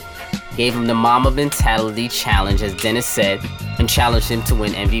Kobe gave him the Mamba mentality challenge, as Dennis said, and challenged him to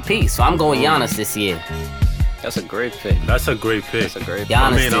win MVP. So I'm going Giannis this year. That's a great pick.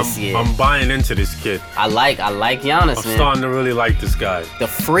 Giannis this year. I'm buying into this kid. I like Giannis, I'm starting to really like this guy. The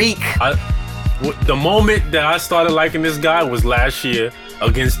Freak. The moment that I started liking this guy was last year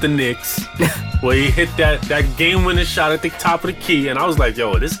against the Knicks, where he hit that game-winning shot at the top of the key, and I was like,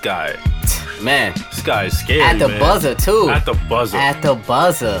 yo, this guy... Man, this guy is scary, At the buzzer, too. At the buzzer.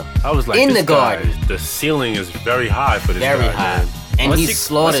 I was like, in this the Garden. The ceiling is very high for this guy. Very high. Man. And he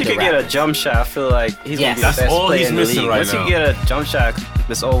slaughtered Once he could get a jump shot, I feel like he's gonna be the best player in the league. Once you get a jump shot,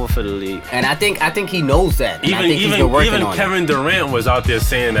 it's over for the league. And I think he knows that. Even Kevin Durant was out there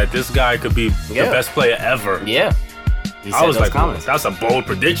saying that this guy could be the best player ever. Yeah. I was like, well, that's a bold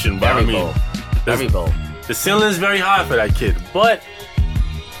prediction, but very bold. The ceiling is very high for that kid. But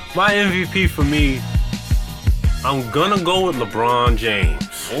my MVP for me, I'm gonna go with LeBron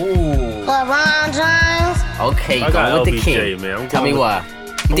James. Ooh. LeBron James. Okay, going with the king. Man. Tell me why.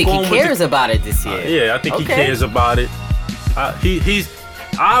 You think he cares about it this year? Yeah, I think he cares about it. He's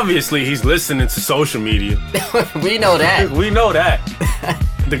obviously he's listening to social media. We know that. We know that.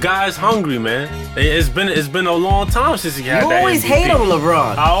 The guy's hungry, man. It's been a long time since he had that MVP. You always hate on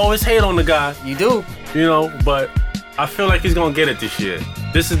LeBron. I always hate on the guy. You do. You know, but I feel like he's gonna get it this year.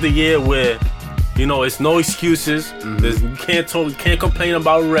 This is the year where, you know, it's no excuses. You can't complain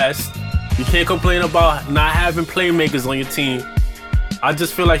about rest. You can't complain about not having playmakers on your team. I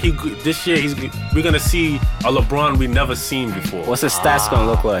just feel like this year we're gonna see a LeBron we never seen before. What's his stats gonna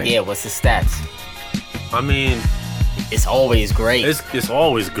look like? Yeah, what's his stats? I mean, it's always great. It's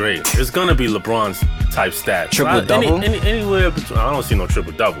always great. It's gonna be LeBron's type stats. Triple double. Anywhere between. I don't see no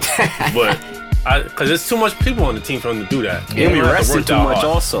triple double, but. Because there's too much people on the team for him to do that. He'll be resting too much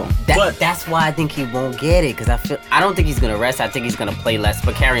also. That's why I think he won't get it. Because I don't think he's going to rest. I think he's going to play less.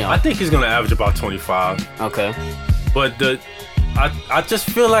 But carry on. I think he's going to average about 25. Okay. But I just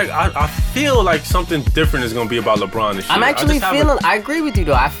feel like I feel like something different is going to be about LeBron this year. I'm actually feeling. I agree with you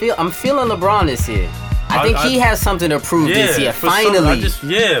though. I'm feeling LeBron this year. I think he has something to prove this year. Finally.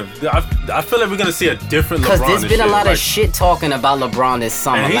 I feel like we're going to see a different LeBron this year. Because there's been a lot of shit talking about LeBron this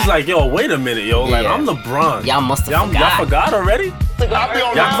summer. And he's like, yo, wait a minute, yo. Like, I'm LeBron. Y'all must have forgot. Y'all forgot already?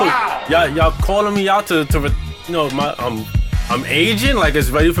 Y'all calling me out to you know, I'm aging, like it's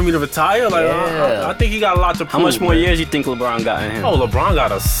ready for me to retire. Like I think he got a lot to prove. How much more years you think LeBron got in him? Oh, LeBron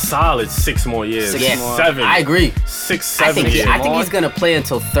got a solid 6 more years. 7. I agree. 6, 7 years. I think he's gonna play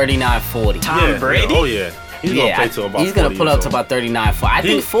until 39, 40. Tom Brady? Oh yeah. He's gonna play till about he's gonna 40 pull years up to old. about 39. I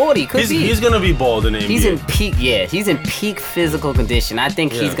think 40 could be. He's gonna be bald in the NBA. He's in peak physical condition. I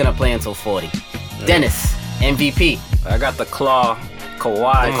think he's gonna play until 40. Dennis, MVP. I got the claw.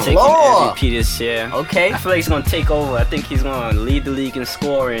 Kawhi taking Claw. MVP this year. Okay. I feel like he's gonna take over. I think he's gonna lead the league in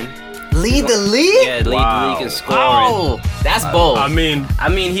scoring. Lead the league? Yeah, lead the league in scoring. Oh, that's bold. I mean,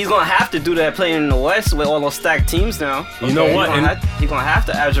 he's gonna have to do that playing in the West with all those stacked teams now. You know what? He's gonna have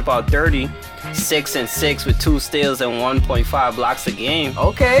to average about 36 and 6 with 2 steals and 1.5 blocks a game.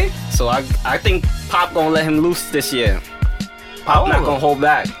 Okay. So I think Pop gonna let him loose this year. Pop not gonna hold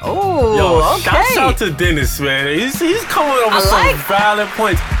back. Oh, yo, okay. shouts out to Dennis, man. He's coming up with some valid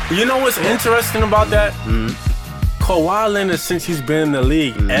points. You know what's interesting about that? Kawhi Leonard, since he's been in the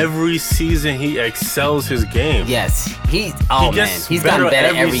league, every season he excels his game. Yes, he's gets gotten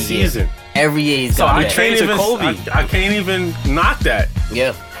better every season. year. Every year he's So gotten I better. can't even knock that.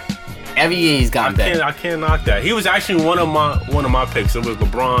 Yeah. Every year he's gotten better. I can't knock that. He was actually one of my picks. It was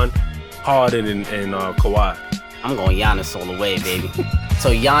LeBron, Harden, and Kawhi. I'm going Giannis all the way, baby. So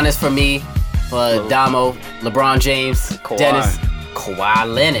Giannis for me, for Damo, LeBron James, Kawhi. Dennis, Kawhi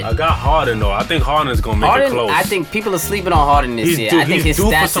Leonard. I got Harden though. I think Harden is gonna make it close. I think people are sleeping on Harden this year. I think his due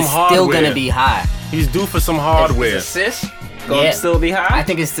for stats some is still hardware. gonna be high. He's due for some hardware. His assists gonna still be high. I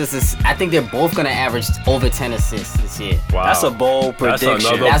think it's just. I think they're both gonna average over 10 assists this year. Wow. That's a bold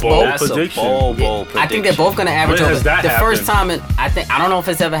prediction. That's bold prediction. A bold prediction. I think they're both gonna average When over. has that the first happened? time, I don't know if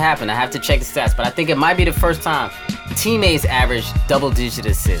it's ever happened. I have to check the stats, but I think it might be the first time teammates average double-digit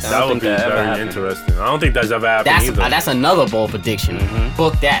assists. That would be very interesting. I don't think that's ever happened either. That's another bold prediction.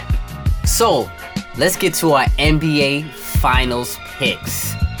 Book that. So, let's get to our NBA Finals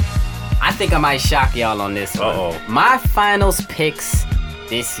picks. I think I might shock y'all on this one. Uh-oh. My Finals picks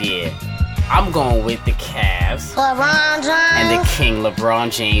this year, I'm going with the Cavs LeBron James. and the King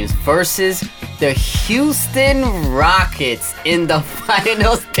LeBron James versus the Houston Rockets in the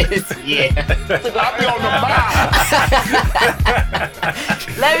Finals this year. I'll be on the mind.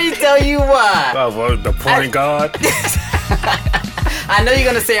 Let me tell you why. The point guard. I know you're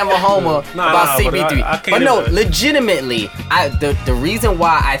gonna say I'm a homer about CP3, I can't but no, even- legitimately, the reason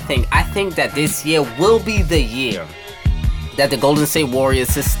why I think that this year will be the year that the Golden State Warriors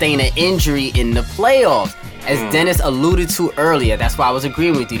sustain an injury in the playoffs, as Dennis alluded to earlier. That's why I was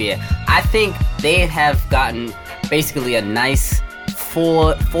agreeing with you there. I think they have gotten basically a nice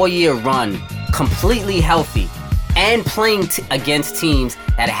four-year run, completely healthy, and playing against teams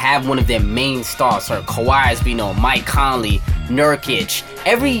that have one of their main stars, so Kawhi has been on, Mike Conley, Nurkic.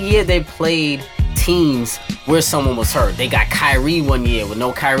 Every year they played teams where someone was hurt. They got Kyrie one year. With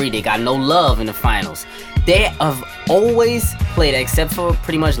no Kyrie, they got no Love in the finals. They have always played, except for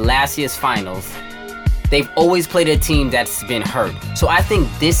pretty much last year's finals, they've always played a team that's been hurt. So I think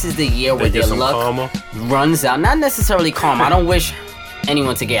this is the year where their luck runs out. Not necessarily calm. I don't wish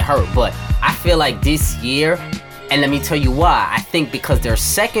anyone to get hurt, but I feel like this year, and let me tell you why. I think because their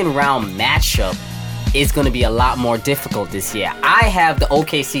second round matchup is going to be a lot more difficult this year. I have the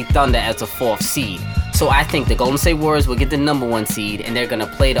OKC Thunder as the 4th seed. So I think the Golden State Warriors will get the number 1 seed, and they're going to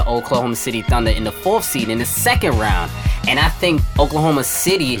play the Oklahoma City Thunder in the 4th seed in the second round. And I think Oklahoma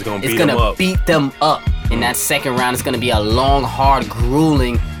City is going to beat them up in that second round. It's going to be a long, hard,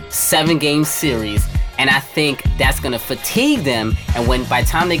 grueling 7-game series. And I think that's going to fatigue them. And by the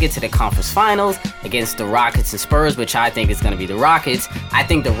time they get to the conference finals against the Rockets and Spurs, which I think is going to be the Rockets, I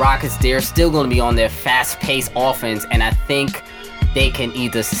think the Rockets, they're still going to be on their fast-paced offense. And I think they can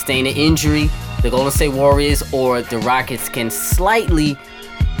either sustain an injury, the Golden State Warriors, or the Rockets can slightly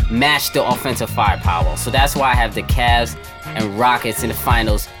match the offensive firepower. So that's why I have the Cavs and Rockets in the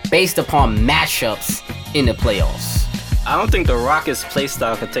finals based upon matchups in the playoffs. I don't think the Rockets' play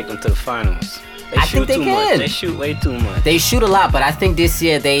style could take them to the finals. I think they can. They shoot way too much. They shoot a lot, but I think this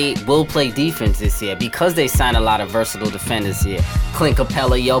year they will play defense this year because they signed a lot of versatile defenders here. Clint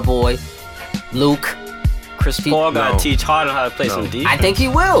Capella, your boy, Luke. Chris Paul got to teach Harden how to play some defense. I think he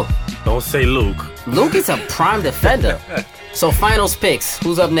will. Don't say Luke. Luke is a prime defender. So finals picks.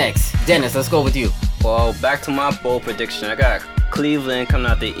 Who's up next? Dennis, let's go with you. Well, back to my bold prediction. I got Cleveland coming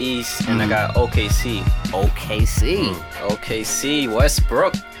out the East, and I got OKC. OKC,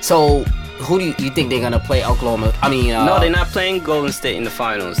 Westbrook. So who do you think they're going to play Oklahoma? No, they're not playing Golden State in the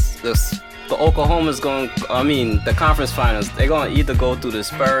finals. The Oklahoma's the conference finals, they're going to either go through the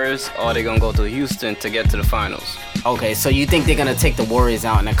Spurs or they're going to go to Houston to get to the finals. Okay, so you think they're gonna take the Warriors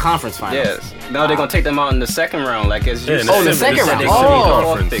out in the conference finals? Yes. No, they're gonna take them out in the second round. Like as you Yeah, said. the second round. They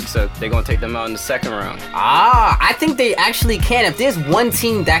Oh. so they're gonna take them out in the second round. I think they actually can. If there's one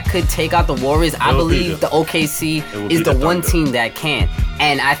team that could take out the Warriors, I It'll be believe the- the OKC it will is be the the one Thunder. team that can.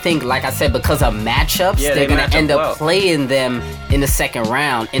 And I think, like I said, because of matchups, Yeah, they're they gonna match up end up well. playing them in the second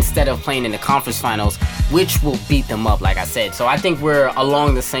round instead of playing in the conference finals, which will beat them up, like I said. So I think we're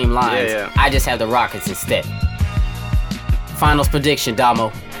along the same lines. Yeah. I just have the Rockets instead. Finals prediction,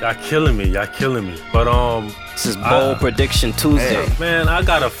 Damo. Y'all killing me. But This is bold prediction Tuesday. man, I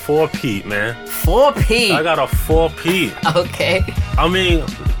got a 4-peat, man. 4P. I got a 4-peat. Okay. I mean,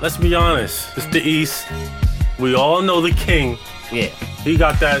 let's be honest. It's the East. We all know the King. Yeah, He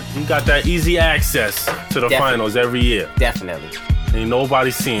got that easy access to the Definitely. finals every year. definitely. Ain't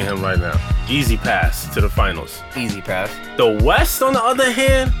nobody seeing him right now. Easy pass to the finals. Easy pass. The West, on the other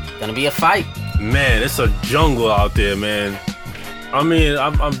hand, Gonna be a fight. man, it's a jungle out there, man. I mean,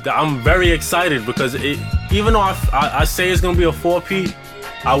 I'm very excited because even though I say it's gonna be a 4-peat,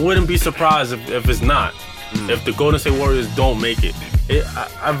 I wouldn't be surprised if it's not. If the Golden State Warriors don't make it.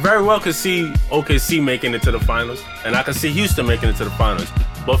 I very well could see OKC making it to the finals, and I could see Houston making it to the finals.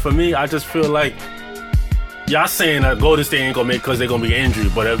 But for me, I just feel like y'all saying that Golden State ain't gonna make because they're gonna be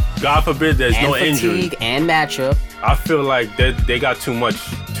injured. But if God forbid there's And no fatigue injury, and matchup. I feel like they got too much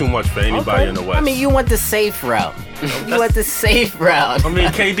for anybody Okay. in the West. I mean, you went the safe route. You went the safe route. I mean,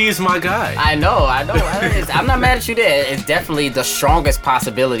 KD is my guy. I know. I'm not mad at you there. It's definitely the strongest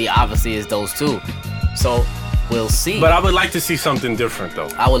possibility, obviously, is those two. So, we'll see. But I would like to see something different, though.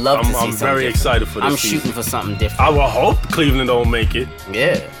 I would love to see I'm something very different. excited for this I'm season. shooting for something different. I will hope Cleveland don't make it.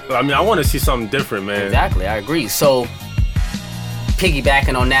 Yeah, But I mean, I want to see something different, man. exactly. I agree. So,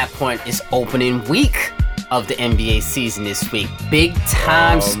 piggybacking on that point, it's opening week of the NBA season this week. Big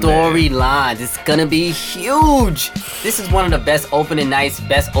time Oh, man. storylines. It's gonna be huge. This is one of the best opening nights,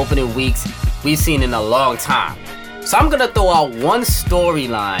 best opening weeks we've seen in a long time. So I'm gonna throw out one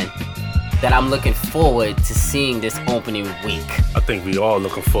storyline that I'm looking forward to seeing this opening week. I think we all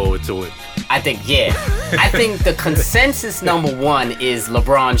looking forward to it. I think, yeah. I think the consensus number one is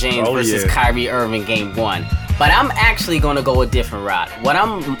LeBron James Oh, versus yeah. Kyrie Irving game one. But I'm actually going to go a different route. What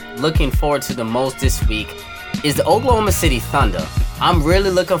I'm looking forward to the most this week is the Oklahoma City Thunder. I'm really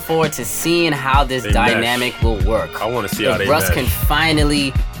looking forward to seeing how this They dynamic will work. I want to see how If they Russ mesh. can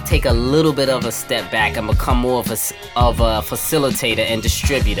finally take a little bit of a step back and become more of a facilitator and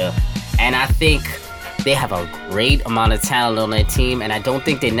distributor. And I think they have a great amount of talent on their team, and I don't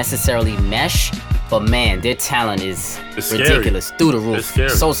think they necessarily mesh. But man, their talent is It's scary. ridiculous, through the roof. It's scary.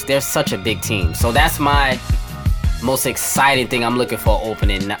 So they're such a big team. So that's my most exciting thing I'm looking for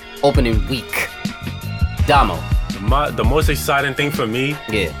opening week. Damo, The most exciting thing for me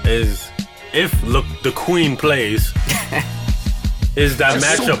yeah, is if the Queen plays, is that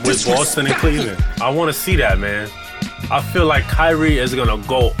matchup with Boston and Cleveland. I want to see that, man. I feel like Kyrie is gonna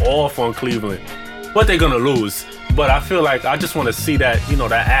go off on Cleveland, but they're gonna lose. But I feel like I just want to see that,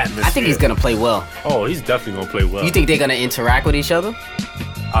 that atmosphere. I think he's gonna play well. Oh, he's definitely gonna play well. You think they're gonna interact with each other?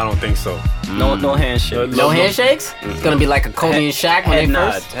 I don't think so. No handshake. No handshakes? It's gonna be like a Kobe and Shaq when Head they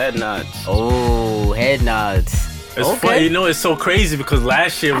nods. first. Head nods. Oh, head nods. It's Okay. funny, it's so crazy because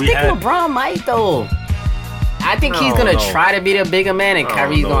last year I we think had. LeBron might though. I think he's I gonna don't know. try to be the bigger man, and I don't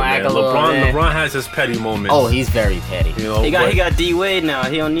Kyrie's know, gonna act a man. little. LeBron has his petty moments. Oh, he's very petty. He got D Wade now.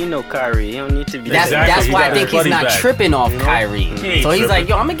 He don't need no Kyrie. He don't need to be. That's Exactly. that's He why got I his think he's buddy not back. tripping off You know? Kyrie. He ain't So he's like, tripping.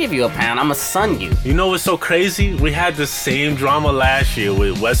 yo, I'm gonna give you a pound. I'm gonna sun you. You know what's so crazy? We had the same drama last year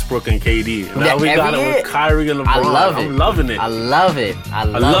with Westbrook and KD. And now Yeah, we got it every with year. Kyrie and LeBron. I love it. I'm loving it. I love it. I I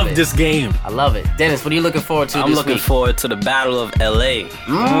love love it. this game. I love it. Dennis, what are you looking forward to I'm this looking week? forward to the Battle of LA.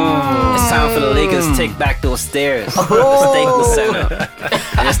 It's time for the Lakers to take back those stairs. The Staples Center.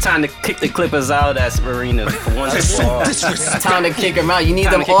 And it's time to kick the Clippers out of that arena for once and for all. Time to kick him out. You need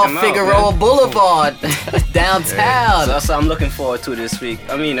Time them to kick off him out, Figueroa man. Boulevard downtown. So that's what I'm looking forward to this week.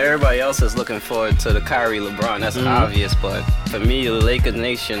 I mean, everybody else is looking forward to the Kyrie LeBron. That's obvious, but for me, the Lakers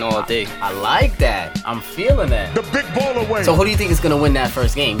Nation all day. I like that. I'm feeling that. The big baller way. So who do you think is gonna win that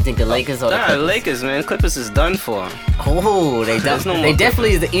first game? You think the Lakers or the Nah, the Clippers? Lakers, man. Clippers is done for. Oh, they There's no they more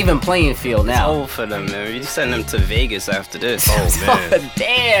definitely is the even playing field It's now. over for them, man. You send them to Vegas after this. Oh, man.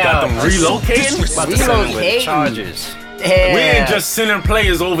 Damn. Got them relocating? About to send them with the Relocating. Chargers. Damn. We ain't just sending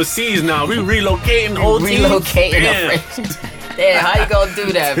players overseas now. We relocating whole teams. relocating. Damn. Damn, how you gonna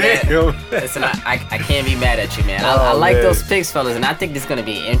do that, man? Damn. Listen, I can't be mad at you, man. I Oh, like man. those picks, fellas, and I think this is gonna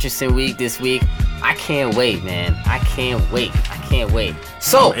be an interesting week this week. I can't wait, man. I can't wait.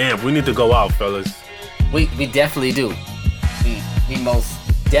 So, Man, we need to go out, fellas. we definitely do. We most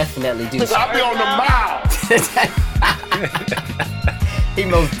definitely do. I'll be on the mile. He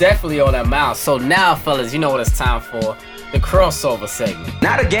most definitely on that mound. So now, fellas, you know what it's time for. The crossover segment.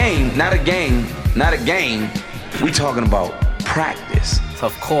 Not a game. We talking about practice. So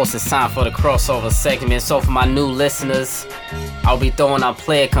of course it's time for the crossover segment. So for my new listeners, I'll be throwing out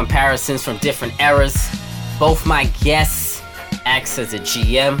player comparisons from different eras. Both my guests act as a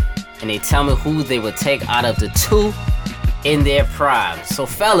GM, and they tell me who they would take out of the two in their prime. So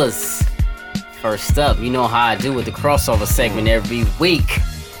fellas, first up, you know how I do with the crossover segment every week.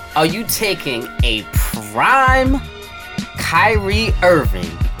 Are you taking a prime Kyrie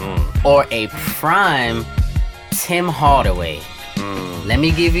Irving or a prime Tim Hardaway? Let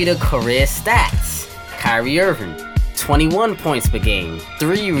me give you the career stats. Kyrie Irving, 21 points per game,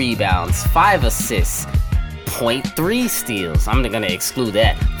 3 rebounds, 5 assists, 0.3 steals. I'm gonna exclude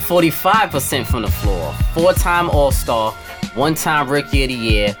that. 45% from the floor, 4-time All-Star, 1-time Rookie of the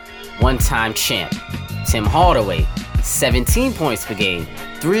Year, 1-time champ. Tim Hardaway, 17 points per game,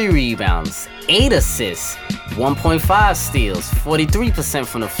 3 rebounds, 8 assists, 1.5 steals, 43%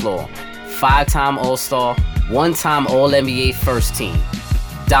 from the floor, 5-time All-Star, 1-time All-NBA first team.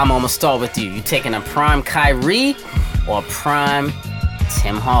 Damo, I'm gonna start with you. You taking a prime Kyrie or a prime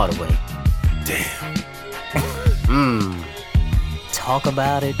Tim Hardaway? Damn. Talk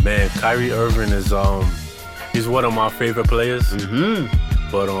about it. Man, Kyrie Irving is he's one of my favorite players.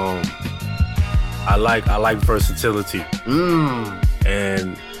 But I like versatility.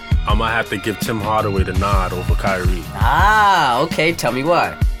 And I might have to give Tim Hardaway the nod over Kyrie. Okay. Tell me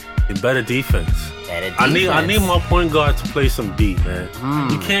why. A better defense. I need my point guard to play some D, man.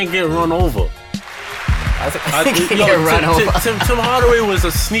 You can't get run over. Tim Hardaway was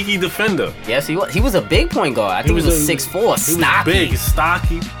a sneaky defender. Yes, he was. He was a big point guard. I think he was a 6'4", stocky. He was big,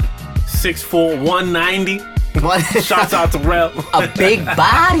 stocky, 6'4", 190. Shouts out to Rel. A big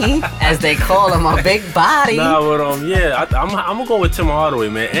body, as they call him, a big body. Nah, but I'm gonna go with Tim Hardaway,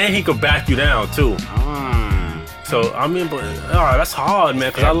 man, and he could back you down too. So I mean, but that's hard,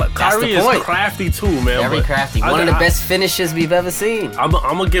 man. Because Kyrie is crafty too, man. Very crafty. One of the best finishers we've ever seen. I'm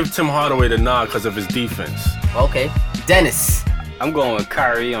gonna give Tim Hardaway the nod because of his defense. Okay, Dennis. I'm going with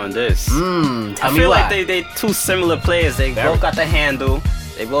Kyrie on this. I feel like they two similar players. They both got the handle.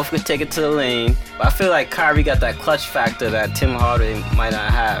 They both could take it to the lane. But I feel like Kyrie got that clutch factor that Tim Hardaway might not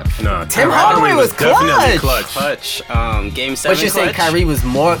have. No, Tim Hardaway was definitely clutch. Game 7 But you're saying clutch. Kyrie was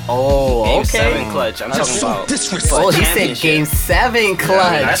more... Game 7 clutch. I'm talking about... he said Game 7 clutch.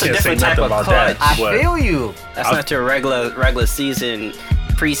 Yeah, that's a different type of clutch. I feel you. That's not your regular season,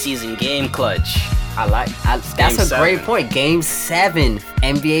 preseason game clutch. That's a great point. Game 7,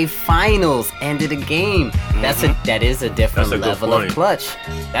 NBA Finals, end of the game. That is a different level of clutch.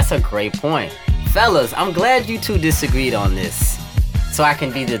 That's a great point. Fellas, I'm glad you two disagreed on this, so I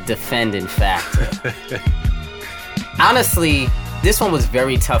can be the defending factor. Honestly, this one was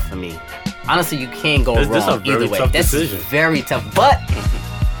very tough for me. Honestly, you can't go wrong either way. That's very tough. But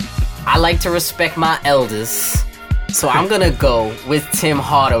I like to respect my elders. So I'm gonna go with Tim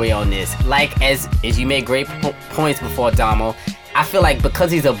Hardaway on this. Like as you made great points before, Damo. I feel like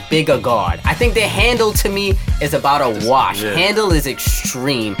because he's a bigger guard, I think their handle to me is about a wash. Yeah. Handle is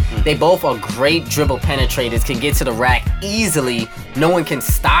extreme. They both are great dribble penetrators, can get to the rack easily. No one can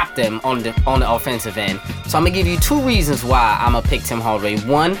stop them on the offensive end. So I'm gonna give you 2 reasons why I'm gonna pick Tim Hardaway.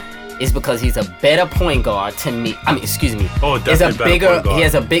 One is because he's a better point guard to me. Oh, definitely better point guard. He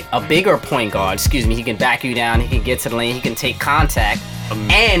has a bigger point guard. He can back you down. He can get to the lane. He can take contact.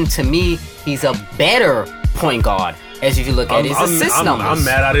 And to me, he's a better point guard. As if you look at his assist numbers. I'm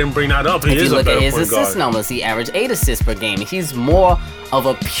mad I didn't bring that up. If you look at his assist numbers, he averaged 8 assists per game. He's more of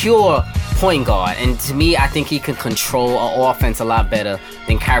a pure point guard. And to me, I think he can control an offense a lot better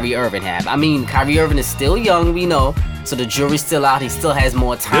than Kyrie Irving have. I mean, Kyrie Irving is still young, we know. So the jury's still out. He still has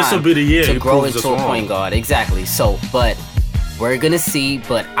more time this will be the year to grow into a point guard. Exactly. So, but we're going to see.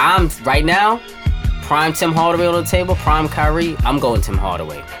 But right now, prime Tim Hardaway on the table, prime Kyrie, I'm going Tim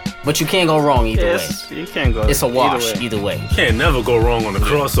Hardaway. But you can't go wrong either way. You can't go. It's a wash either way. You can't never go wrong on the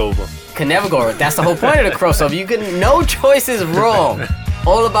crossover. Can never go wrong. That's the whole point of the crossover. No choice is wrong.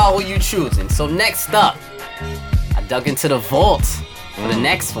 All about who you choosing. So next up, I dug into the vault for the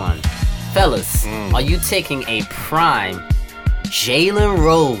next one. Fellas, are you taking a prime Jalen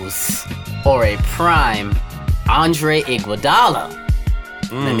Rose or a prime Andre Iguodala?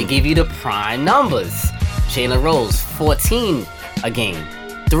 Let me give you the prime numbers. Jalen Rose, 14 a game.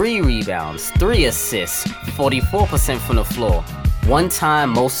 3 rebounds, 3 assists, 44% from the floor. 1-time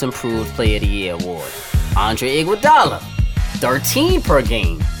Most Improved Player of the Year award. Andre Iguodala, 13 per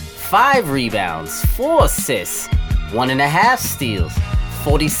game, 5 rebounds, 4 assists, 1.5 steals,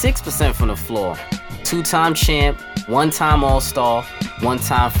 46% from the floor. 2-time champ, one-time All-Star,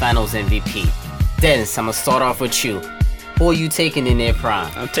 one-time Finals MVP. Dennis, I'm gonna start off with you. Who are you taking in their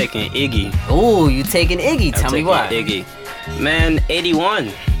prime? I'm taking Iggy. Ooh, you taking Iggy. Tell me why. Iggy. Man,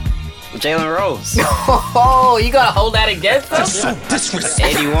 81. Jalen Rose. Oh, you gotta hold that against him? That's so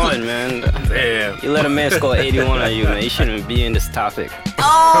disrespectful. 81, man. Damn. You let a man score 81 on you, man. You shouldn't be in this topic.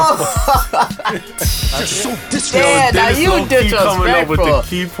 Oh! That's so disrespectful. Yeah, now Dennis you low-key coming up with the disrespectful.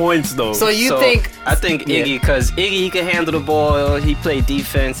 key points, though. So you So, think... I think Iggy, because Iggy, he can handle the ball. He played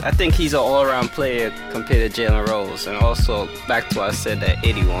defense. I think he's an all-around player compared to Jalen Rose. And also, back to what I said, that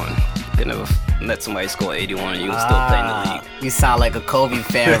 81. You can never let somebody score 81 and you was still playing the league. You sound like a Kobe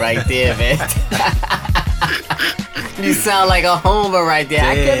fan right there, man. You sound like a homer right there.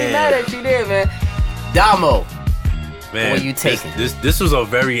 I can't be mad at you there, man. Damo, Man, what you taking? This was a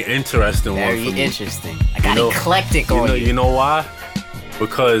very interesting one very for me. interesting. I got eclectic on you. You know why?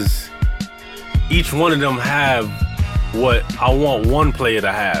 Because each one of them have what I want one player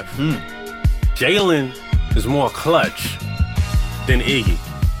to have. Jalen is more clutch than Iggy.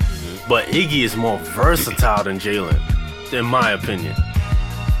 But Iggy is more versatile than Jalen, in my opinion.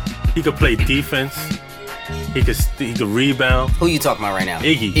 He could play defense. He could rebound. Who you talking about right now?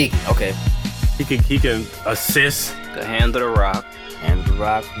 Iggy. Iggy, okay. He can assist. Could handle the rock. And the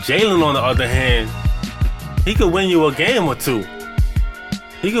Rock. Jalen, on the other hand, he could win you a game or two.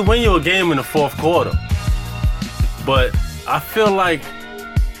 He could win you a game in the fourth quarter. But I feel like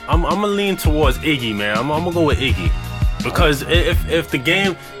I'm gonna lean towards Iggy, man. I'm gonna go with Iggy. Because if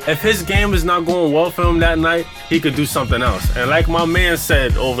his game is not going well for him that night, he could do something else. And like my man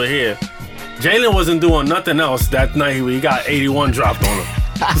said over here, Jalen wasn't doing nothing else that night. He got 81 dropped on him.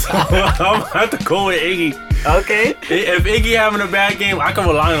 So I'm gonna have to go with Iggy. Okay. If Iggy having a bad game, I can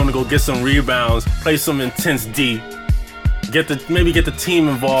rely on him to go get some rebounds, play some intense D, maybe get the team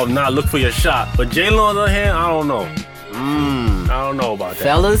involved, not look for your shot. But Jalen, on the other hand, I don't know. I don't know about that.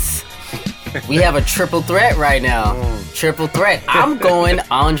 Fellas, we have a triple threat right now. Triple threat. I'm going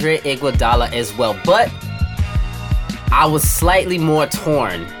Andre Iguodala as well, but I was slightly more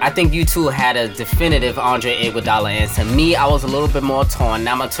torn. I think you two had a definitive Andre Iguodala answer. Me, I was a little bit more torn.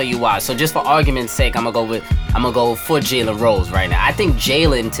 Now I'm gonna tell you why. So just for argument's sake, I'm gonna go for Jalen Rose right now. I think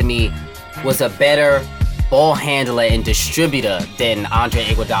Jalen, to me, was a better ball handler and distributor than Andre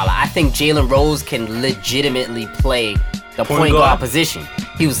Iguodala. I think Jalen Rose can legitimately play the point guard position.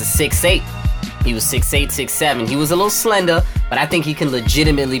 He was a 6'8". He was 6'8", 6'7". He was a little slender, but I think he can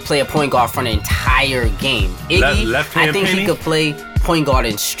legitimately play a point guard for an entire game. Iggy, I think he could play point guard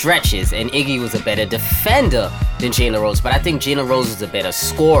in stretches, and Iggy was a better defender than Jalen Rose. But I think Jalen Rose is a better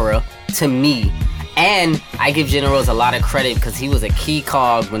scorer to me. And I give Jalen Rose a lot of credit because he was a key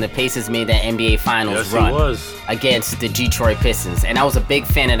cog when the Pacers made that NBA Finals run against the Detroit Pistons. And I was a big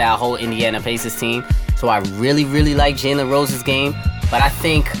fan of that whole Indiana Pacers team. So I really, really like Jalen Rose's game. But I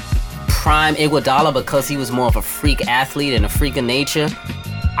think prime Iguodala, because he was more of a freak athlete and a freak of nature,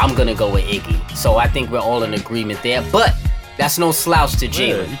 I'm going to go with Iggy. So I think we're all in agreement there. But that's no slouch to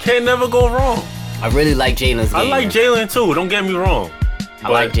Jalen. You can't never go wrong. I really like Jalen's game. I like Jalen too, don't get me wrong. I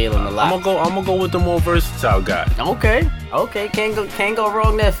like Jalen a lot. I'm gonna go with the more versatile guy. Okay, can't go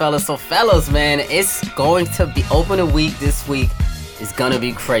wrong there, fellas. So, fellas, man, it's going to be opening week this week. It's gonna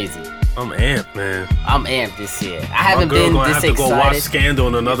be crazy. I'm amped, man. I'm amped this year. I haven't been this excited. My girl gonna have to go watch Scandal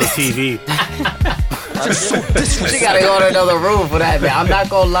on another TV. She gotta go to another room for that, man. I'm not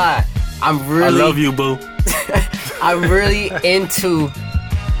gonna lie. I love you, boo. I'm really into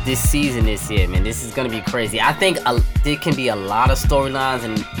this season this year, man. This is gonna be crazy. I think there can be a lot of storylines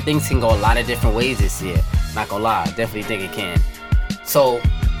and things can go a lot of different ways this year. Not gonna lie, I definitely think it can. So,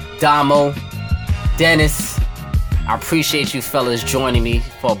 Damo, Dennis, I appreciate you fellas joining me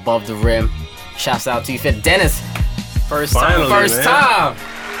for Above the Rim. Shouts out to you, Dennis. First time.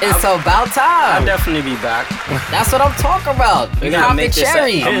 It's about time. I'll definitely be back. That's what I'm talking about. We gotta make this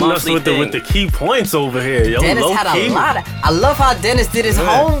a monthly with thing. the key points over here. Yo, Dennis had a lot of. I love how Dennis did his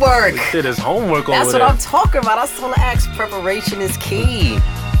homework. He did his homework over there. That's what I'm talking about. I was told to ask. Preparation is key.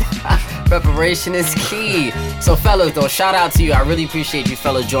 Preparation is key. So, fellas, though, shout out to you. I really appreciate you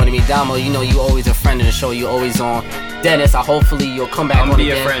fellas joining me. Damo, you know you always a friend of the show. You always on. Dennis, hopefully you'll come back on again. I'm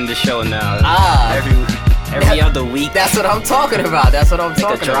be a friend of the show now. Every other week. That's what I'm talking about.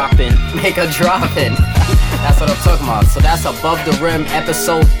 Make a drop in. Make a drop in. That's what I'm talking about. So that's Above the Rim,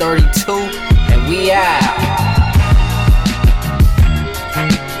 episode 32. And we out.